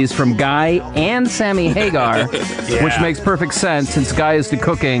recipes from Guy and Sammy Hagar, which makes perfect sense since Guy is to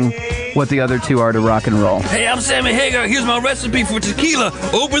cooking what the other two are to rock and roll. Hey, I'm Sammy Hagar. Here's my recipe for tequila.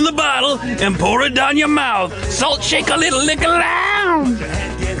 Open the bottle and pour it down your mouth. Salt shake a little, lick around.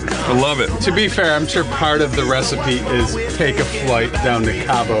 I love it. To be fair, I'm sure part of the recipe is take a flight down to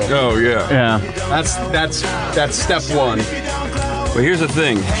Cabo. Oh, yeah. Yeah. That's step one. But here's the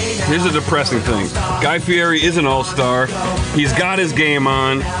thing. Here's the depressing thing. Guy Fieri is an all-star. He's got his game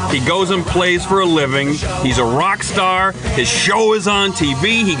on. He goes and plays for a living. He's a rock star. His show is on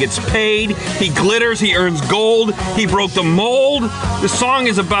TV. He gets paid. He glitters. He earns gold. He broke the mold. The song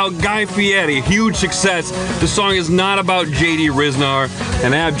is about Guy Fieri, a huge success. The song is not about J.D. Riznar,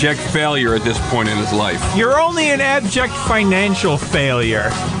 an abject failure at this point in his life. You're only an abject financial failure.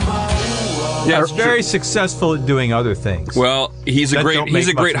 Yeah, He's very successful at doing other things. Well, he's a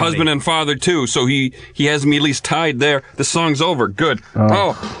great husband and father too, so he has me at least tied there. The song's over. Good.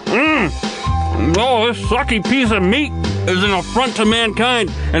 Oh, this sucky piece of meat is an affront to mankind,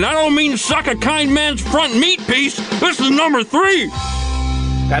 and I don't mean suck a kind man's front meat piece. This is number 3.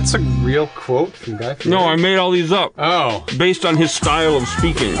 That's a real quote from Guy Fieri? No, I made all these up. Oh. Based on his style of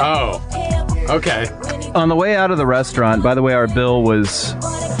speaking. Oh. Okay. On the way out of the restaurant, by the way, our bill was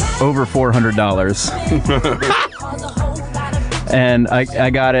over $400. And I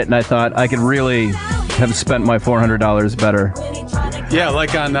got it, and I thought I could really have spent my $400 better. Yeah,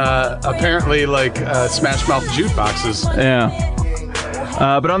 like on, apparently, like, Smash Mouth jukeboxes. Yeah.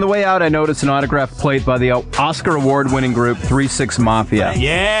 But on the way out, I noticed an autographed plate by the Oscar award-winning group 3-6 Mafia.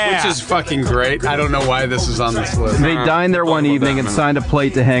 Yeah. Which is fucking great. I don't know why this is on this list. They dined there one evening and signed a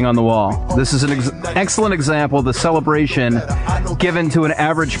plate to hang on the wall. This is an excellent example of the celebration given to an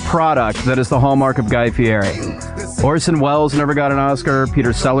average product that is the hallmark of Guy Fieri. Orson Welles never got an Oscar.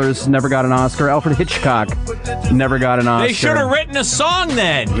 Peter Sellers never got an Oscar. Alfred Hitchcock never got an Oscar. They should have written a song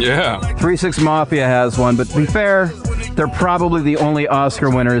then. Yeah. 3-6 Mafia has one, but to be fair, they're probably the only Oscar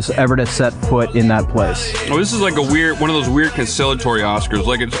winners ever to set foot in that place. Oh, this is like one of those weird conciliatory Oscars.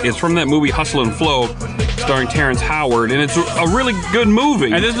 Like it's from that movie Hustle and Flow, starring Terrence Howard, and it's a really good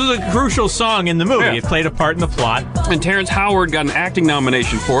movie. And this was a crucial song in the movie. Yeah. It played a part in the plot. And Terrence Howard got an acting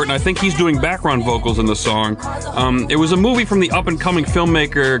nomination for it, and I think he's doing background vocals in the song. It was a movie from the up-and-coming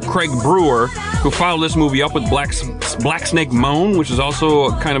filmmaker Craig Brewer, who followed this movie up with Black Snake Moan, which is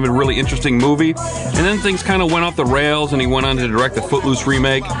also kind of a really interesting movie. And then things kind of went off the rails, and he went on to direct the Footloose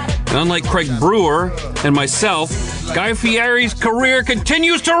remake. And unlike Craig Brewer and myself, Guy Fieri's career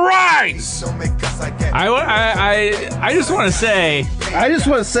continues to rise! I just want to say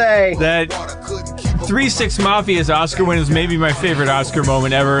that 3-6 Mafia's Oscar win is maybe my favorite Oscar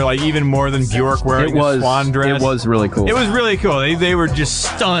moment ever, like even more than Bjork wearing a swan dress. It was really cool. It was really cool. They were just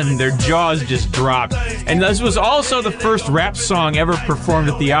stunned. Their jaws just dropped. And this was also the first rap song ever performed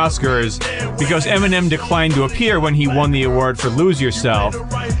at the Oscars because Eminem declined to appear when he won the award for Lose Yourself.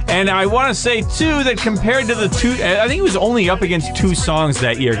 And I want to say, too, that compared to the two, I think it was only up against 2 songs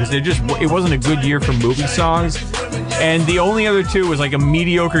that year because it wasn't a good year for movie songs. And the only other 2 was like a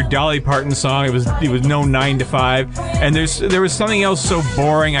mediocre Dolly Parton song. It was no 9 to 5. And there was something else so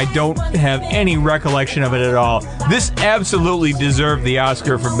boring I don't have any recollection of it at all. This absolutely deserved the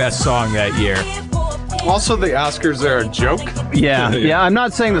Oscar for Best Song that year. Also, the Oscars are a joke. Yeah. I'm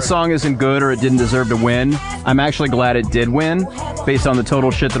not saying the song isn't good or it didn't deserve to win. I'm actually glad it did win, based on the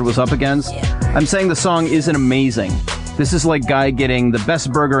total shit that it was up against. I'm saying the song isn't amazing. This is like Guy getting the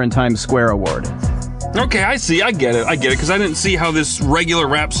Best Burger in Times Square award. Okay, I see. I get it, because I didn't see how this regular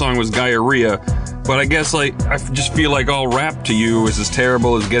rap song was diarrhea. But I guess, I just feel like all rap to you is as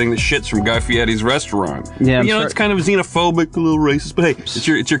terrible as getting the shits from Guy Fieri's restaurant. Yeah, it's kind of xenophobic, a little racist, but hey,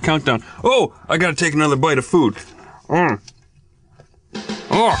 it's your countdown. Oh, I gotta take another bite of food. Oh,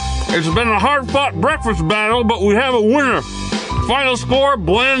 it's been a hard-fought breakfast battle, but we have a winner. Final score,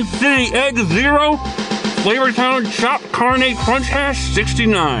 Bland City Egg 0, Flavortown Chopped Carne Crunch Hash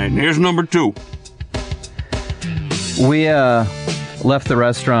 69. Here's number 2. We left the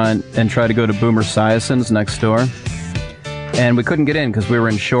restaurant and tried to go to Boomer Esiason's next door. And we couldn't get in because we were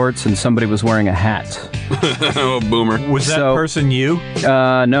in shorts and somebody was wearing a hat. Oh, Boomer. Was that person you?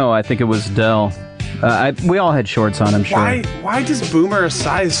 No, I think it was Dell. We all had shorts on, I'm sure. Why does Boomer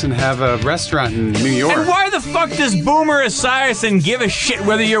Esiason have a restaurant in New York? And why the fuck does Boomer Esiason give a shit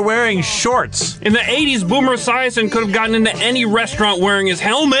whether you're wearing shorts? In the 80s, Boomer Esiason could have gotten into any restaurant wearing his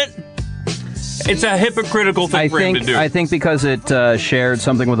helmet. It's a hypocritical thing for him to do. I think because it shared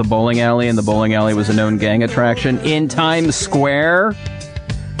something with a bowling alley, and the bowling alley was a known gang attraction in Times Square.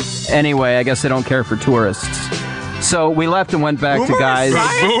 Anyway, I guess they don't care for tourists. So we left and went back to guys.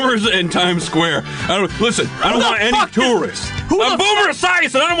 Boomers in Times Square. I don't want any tourists. I'm Boomer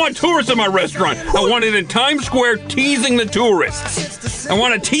Esiason. I don't want tourists in my restaurant. I want it in Times Square teasing the tourists. I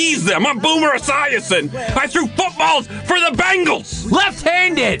want to tease them. I'm Boomer Esiason. I threw footballs for the Bengals.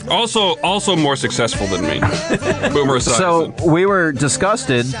 Left-handed. Also more successful than me. Boomer Esiason. So we were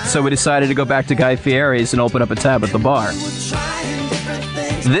disgusted, so we decided to go back to Guy Fieri's and open up a tab at the bar.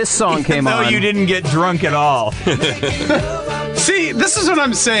 This song came on. No, you didn't get drunk at all. See, this is what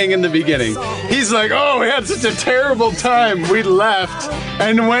I'm saying in the beginning. He's like, oh, we had such a terrible time. We left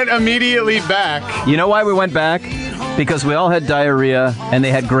and went immediately back. You know why we went back? Because we all had diarrhea and they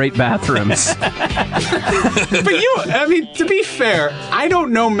had great bathrooms. But to be fair, I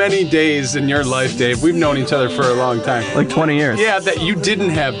don't know many days in your life, Dave. We've known each other for a long time. Like 20 years. Yeah, that you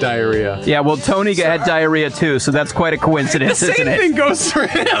didn't have diarrhea. Yeah, well, Tony had diarrhea too, so that's quite a coincidence, The same isn't it? thing goes for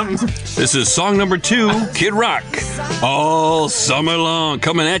him. This is song number 2, Kid Rock. All summer long,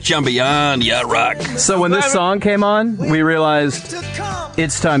 coming at you on Beyond Yacht Rock. So when this song came on, we realized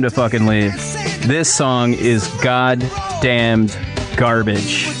it's time to fucking leave. This song is goddamned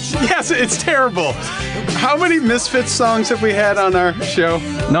garbage. Yes, it's terrible. How many Misfits songs have we had on our show?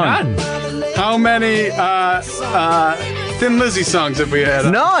 None. How many Thin Lizzy songs have we had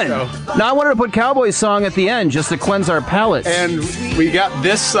on None. our show? Now I wanted to put Cowboy song at the end just to cleanse our palates. And we got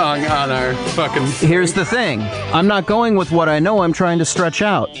this song on our fucking... Here's the thing. I'm not going with what I know. I'm trying to stretch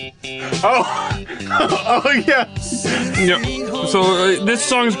out. Oh yeah. So this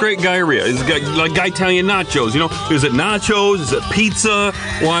song's great diarrhea. It's like Italian nachos. Is it nachos? Is it pizza?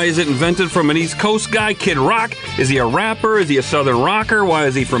 Why is it invented from an East Coast guy? Kid Rock? Is he a rapper? Is he a Southern rocker? Why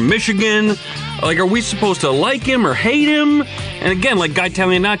is he from Michigan? Like, are we supposed to like him or hate him? And again, like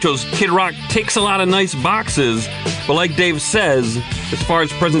Italian nachos, Kid Rock ticks a lot of nice boxes. But like Dave says, as far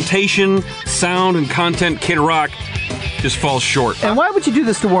as presentation, sound, and content, Kid Rock just falls short. And why would you do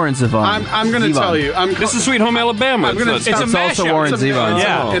this to Warren Zevon? I'm going to tell you. This is Sweet Home Alabama. It's also Warren Zevon.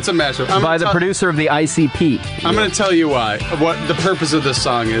 Yeah. It's a mashup. By the producer of the ICP. I'm going to tell you why. What the purpose of this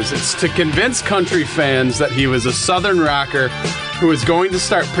song is. It's to convince country fans that he was a Southern rocker who was going to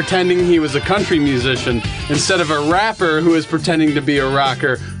start pretending he was a country musician instead of a rapper who is pretending to be a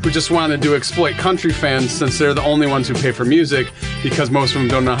rocker who just wanted to exploit country fans since they're the only ones who pay for music because most of them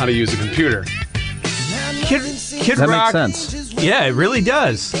don't know how to use a computer. Kid That Rock, makes sense. Yeah, it really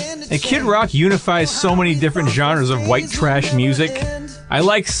does. And Kid Rock unifies so many different genres of white trash music. I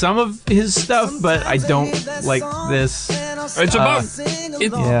like some of his stuff, but I don't like this. It's about.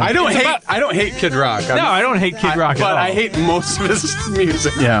 Yeah. I don't hate Kid Rock. No, I don't hate Kid Rock at all. But I hate most of his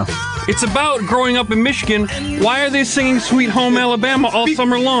music. Yeah. It's about growing up in Michigan. Why are they singing Sweet Home Alabama all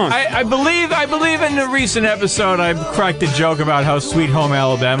summer long? I believe in the recent episode I cracked a joke about how Sweet Home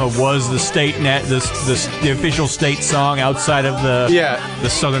Alabama was the state the official state song outside of the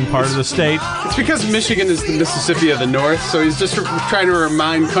southern part of the state. It's because Michigan is the Mississippi of the North, so he's just trying to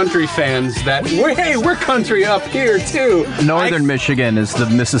remind country fans that we're country up here too. Northern Michigan is the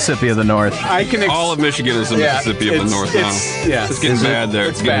Mississippi of the North. All of Michigan is the Mississippi of the North now. It's getting bad there.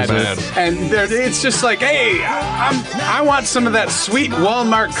 It's getting bad. And it's just like, hey, I want some of that sweet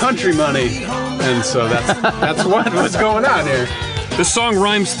Walmart country money, and so that's what was going on here. This song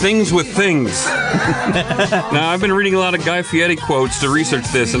rhymes things with things. Now, I've been reading a lot of Guy Fieri quotes to research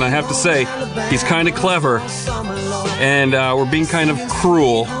this, and I have to say, he's kind of clever, and we're being kind of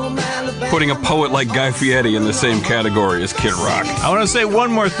cruel putting a poet like Guy Fieri in the same category as Kid Rock. I want to say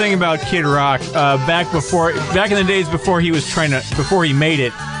one more thing about Kid Rock. Back in the days before he made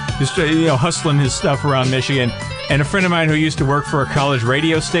it, just hustling his stuff around Michigan. And a friend of mine who used to work for a college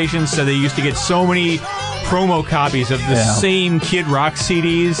radio station said they used to get so many promo copies of the same Kid Rock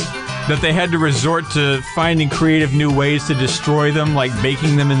CDs that they had to resort to finding creative new ways to destroy them, like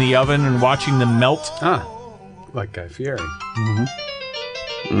baking them in the oven and watching them melt. Like Guy Fieri.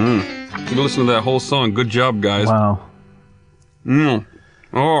 You listen to that whole song. Good job, guys. Wow.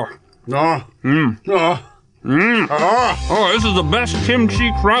 Oh, this is the best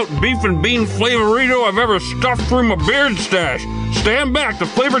kimchi kraut beef and bean flavorito I've ever stuffed through my beard stash. Stand back, the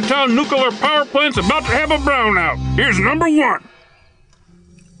Flavortown nuclear power plant's about to have a brownout. Here's number 1.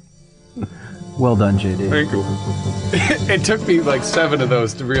 Well done, JD. Thank you. It took me like 7 of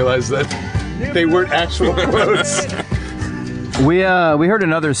those to realize that they weren't actual quotes. We heard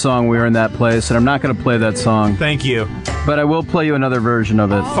another song we were in that place, and I'm not going to play that song, Thank you. but I will play you another version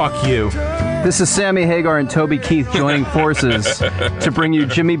of it. Fuck you. This is Sammy Hagar and Toby Keith joining forces to bring you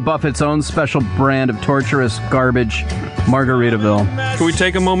Jimmy Buffett's own special brand of torturous garbage, Margaritaville. Can we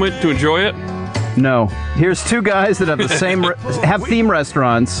take a moment to enjoy it? No. Here's two guys that have the same have theme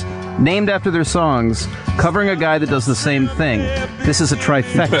restaurants named after their songs, covering a guy that does the same thing. This is a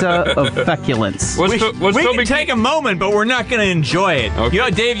trifecta of feculence. We can take a moment, but we're not going to enjoy it. Okay. You know,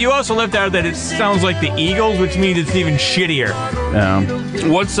 Dave, you also left out that it sounds like the Eagles, which means it's even shittier.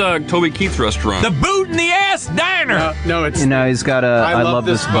 What's Toby Keith's restaurant? The Boot in the Ass Diner. No, it's... You know, he's got a I love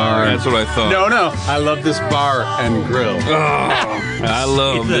this bar. That's what I thought. No, I love this bar and grill. I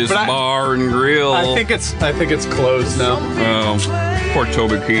love this bar and grill. I think it's closed now. Oh, poor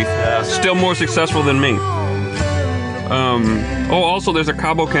Toby Keith. Still more successful than me. Also, there's a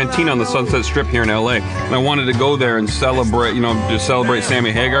Cabo Cantina on the Sunset Strip here in LA, and I wanted to go there and celebrate, celebrate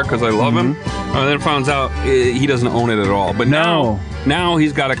Sammy Hagar because I love him. And then found out he doesn't own it at all. But now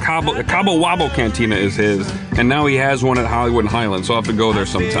he's got a Cabo Wabo Cantina is his, and now he has one at Hollywood and Highland, so I'll have to go there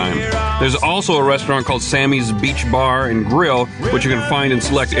sometime. There's also a restaurant called Sammy's Beach Bar and Grill, which you can find in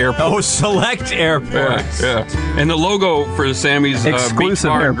select airports. Oh, select airports. Yeah. And the logo for Sammy's exclusive Beach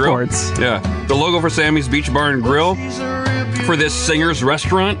Bar airports. And Grill. Yeah. The logo for Sammy's Beach Bar and Grill for this singer's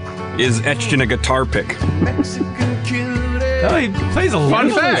restaurant is etched in a guitar pick. Oh, he plays a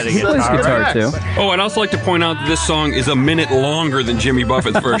Fun fact. He plays guitar too. Oh, I'd also like to point out that this song is a minute longer than Jimmy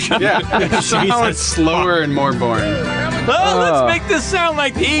Buffett's version. Yeah, somehow it's slower and more boring. Oh, let's make this sound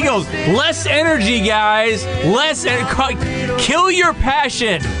like the Eagles. Less energy, guys. Kill your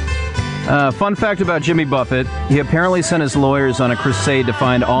passion. Fun fact about Jimmy Buffett, he apparently sent his lawyers on a crusade to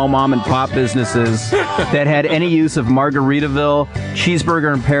find all mom-and-pop businesses that had any use of Margaritaville,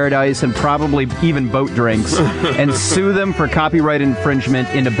 Cheeseburger in Paradise, and probably even boat drinks, and sue them for copyright infringement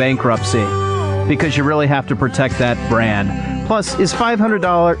into bankruptcy, because you really have to protect that brand. Plus, is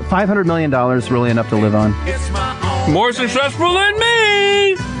 $500 million really enough to live on? More successful than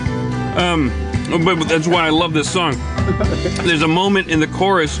me! But that's why I love this song. There's a moment in the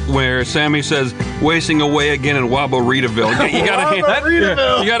chorus where Sammy says, "Wasting away again in Wabo-Reedaville." You gotta hand that.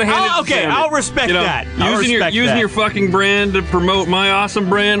 You gotta hand it to okay, Sammy. I'll respect that. Using your fucking brand to promote my awesome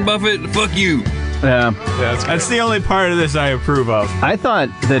brand, Buffett. Fuck you. Yeah. That's the only part of this I approve of. I thought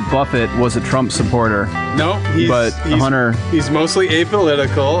that Buffett was a Trump supporter. No, Hunter... He's mostly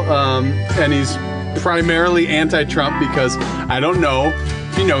apolitical, and he's primarily anti-Trump because I don't know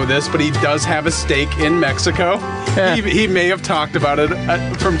if you know this, but he does have a stake in Mexico. Yeah. He may have talked about it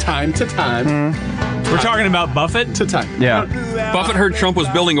from time to time. We're talking about Buffett? To time. Yeah. Buffett heard Trump was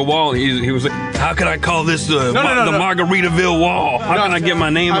building a wall. He was like, "How can I call this the Margaritaville Wall? How can I get my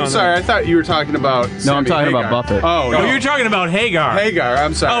name on it?" I'm sorry, I thought you were talking about No, I'm talking Hagar. about Buffett. Oh, Oh, no. you're talking about Hagar. Hagar,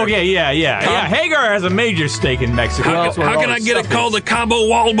 I'm sorry. Oh, yeah. Hagar has a major stake in Mexico. How can I get it called the Cabo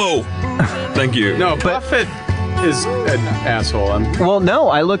Walbo? Thank you. No, Buffett is an asshole. Well, no,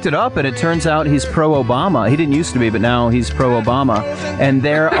 I looked it up, and it turns out he's pro-Obama. He didn't used to be, but now he's pro-Obama. And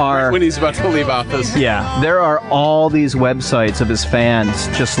there are... when he's about to leave office. Yeah, there are all these websites of his fans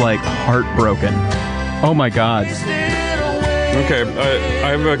just, like, heartbroken. Oh, my God. Okay, I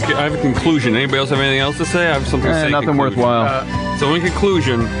have a conclusion. Anybody else have anything else to say? I have something to say. Nothing conclusion. worthwhile. So in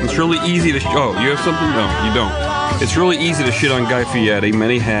conclusion, it's really easy to... Oh, you have something? No, you don't. It's really easy to shit on Guy Fieri.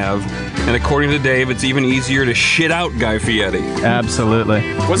 Many have. And according to Dave, it's even easier to shit out Guy Fieri. Absolutely.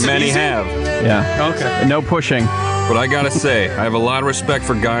 Was it Many easy? have. Yeah. Okay. No pushing. But I gotta say, I have a lot of respect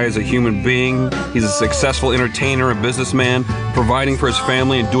for Guy as a human being. He's a successful entertainer and businessman, providing for his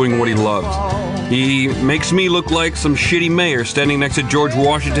family and doing what he loves. He makes me look like some shitty mayor standing next to George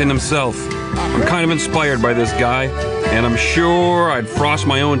Washington himself. I'm kind of inspired by this guy, and I'm sure I'd frost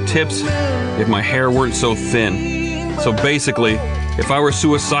my own tips if my hair weren't so thin. So basically, if I were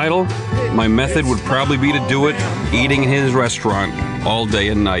suicidal, my method would probably be to do it eating in his restaurant all day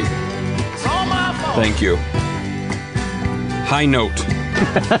and night. Thank you. High note.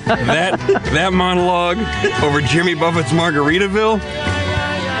 that monologue over Jimmy Buffett's Margaritaville,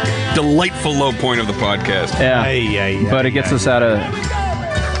 delightful low point of the podcast. Yeah. But it gets us out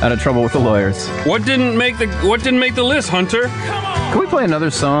of trouble with the lawyers. What didn't make the list, Hunter? Can we play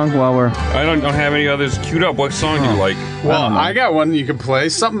another song while we're... I don't have any others queued up. What song do you like? Well, I got one you can play.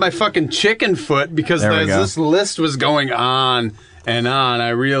 Something by fucking Chicken Foot, because There we as go. this list was going on and on,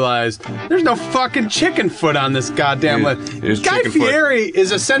 I realized there's no fucking Chicken Foot on this goddamn list. Here's Guy Chicken Foot. Fieri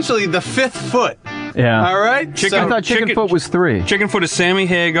is essentially the fifth foot. Yeah. All right? I thought Chicken Foot was 3. Chicken Foot is Sammy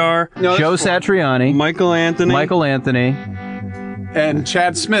Hagar, No, Joe that's 4. Satriani, Michael Anthony. And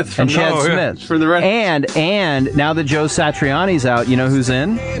Chad Smith from and Chad Oh, yeah. Smith. For the rest. And now that Joe Satriani's out, you know who's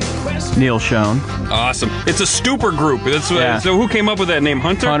in? Neil Schon. Awesome. It's a super group. Yeah. So who came up with that name?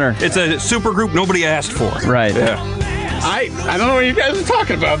 Hunter? Hunter. It's a super group nobody asked for. Right. Yeah. I don't know what you guys are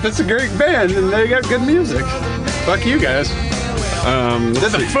talking about. That's a great band, and they got good music. Fuck you guys. Let's They're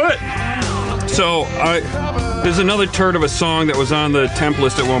the see. foot. So, there's another turd of a song that was on the temp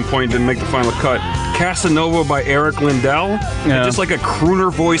list at one point, didn't make the final cut. Casanova by Eric Lindell. Yeah. It's just like a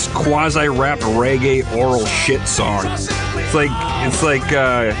crooner voice, quasi-rap reggae oral shit song. It's like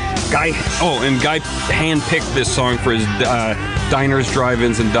Guy handpicked this song for his diners,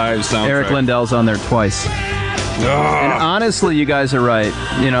 drive-ins, and dives soundtrack. Eric Lindell's on there twice. And honestly, you guys are right.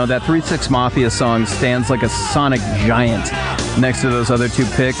 You know, that 3 6 Mafia song stands like a sonic giant next to those other two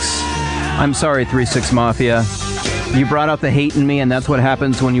picks. I'm sorry, 3 6 Mafia. You brought out the hate in me, and that's what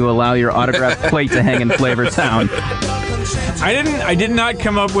happens when you allow your autographed plate to hang in Flavor Town. I did not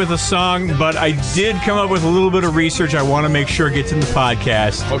come up with a song, but I did come up with a little bit of research I want to make sure gets in the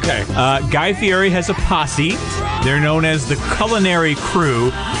podcast. Okay. Guy Fieri has a posse. They're known as the Culinary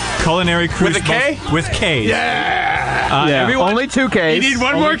Crew. Culinary Crew With a K? With K's. Yeah. Everyone, Only 2 Ks. You need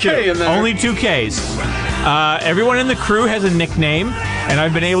one more K in there. Only 2 Ks. Everyone in the crew has a nickname, and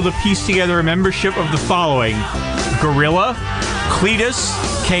I've been able to piece together a membership of the following: Gorilla, Cletus,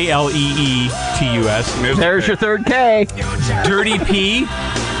 Kleetus, There's your 3rd K. Dirty P,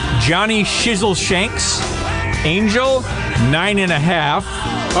 Johnny Shizzle Shanks, Angel, 9.5.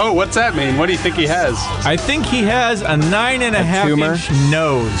 Oh, what's that mean? What do you think he has? I think he has a 9.5 tumor? inch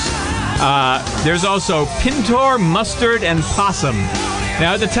nose. There's also Pintor, Mustard, and Possum.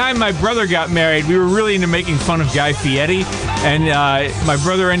 Now, at the time my brother got married, we were really into making fun of Guy Fieri, and my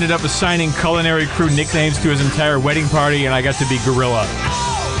brother ended up assigning Culinary Crew nicknames to his entire wedding party, and I got to be Gorilla.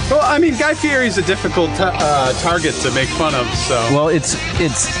 Well, I mean, Guy Fieri's a difficult target to make fun of, so... Well, it's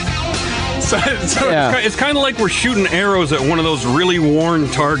yeah. It's kind of like we're shooting arrows at one of those really worn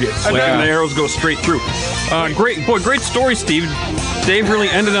targets. Like, and the arrows go straight through. Great story, Steve. Dave really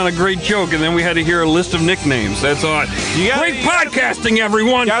ended on a great joke, and then we had to hear a list of nicknames. That's all. Great podcasting,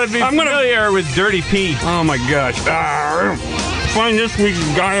 everyone. Gotta be familiar with Dirty P. Oh my gosh. Find this week's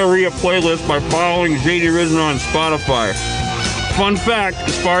Diarrhea playlist by following JD Rizzo on Spotify. Fun fact,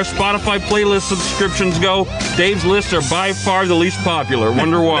 as far as Spotify playlist subscriptions go, Dave's lists are by far the least popular.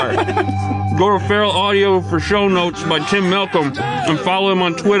 Wonder why. Go to Feral Audio for show notes by Tim Malcolm and follow him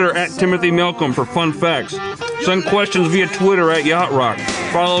on Twitter at Timothy Malcolm for fun facts. Send questions via Twitter at Yacht Rock.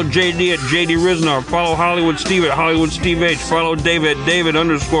 Follow JD at JD Riznar. Follow Hollywood Steve at Hollywood Steve H. Follow Dave at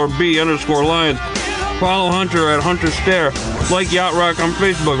David_B_Lions. Follow Hunter at Hunter Stare. Like Yacht Rock on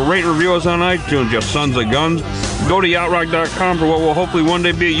Facebook. Rate and review us on iTunes, you sons of guns. Go to yachtrock.com for what will hopefully one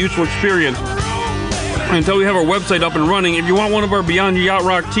day be a useful experience. Until we have our website up and running, if you want one of our Beyond Yacht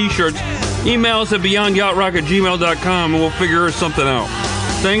Rock t-shirts, email us at beyondyachtrock@gmail.com and we'll figure something out.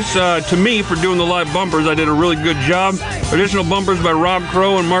 Thanks to me for doing the live bumpers. I did a really good job. Additional bumpers by Rob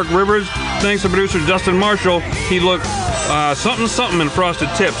Crow and Mark Rivers. Thanks to producer Dustin Marshall. He looked something in Frosted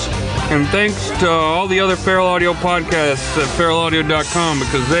Tips. And thanks to all the other Feral Audio podcasts at feralaudio.com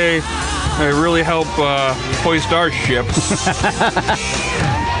because they really help hoist our ship.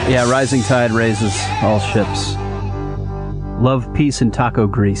 Yeah, rising tide raises all ships. Love, peace, and taco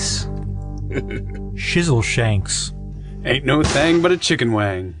grease. Shizzle Shanks. Ain't no thing but a chicken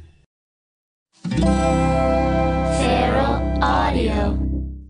wang. Feral Audio.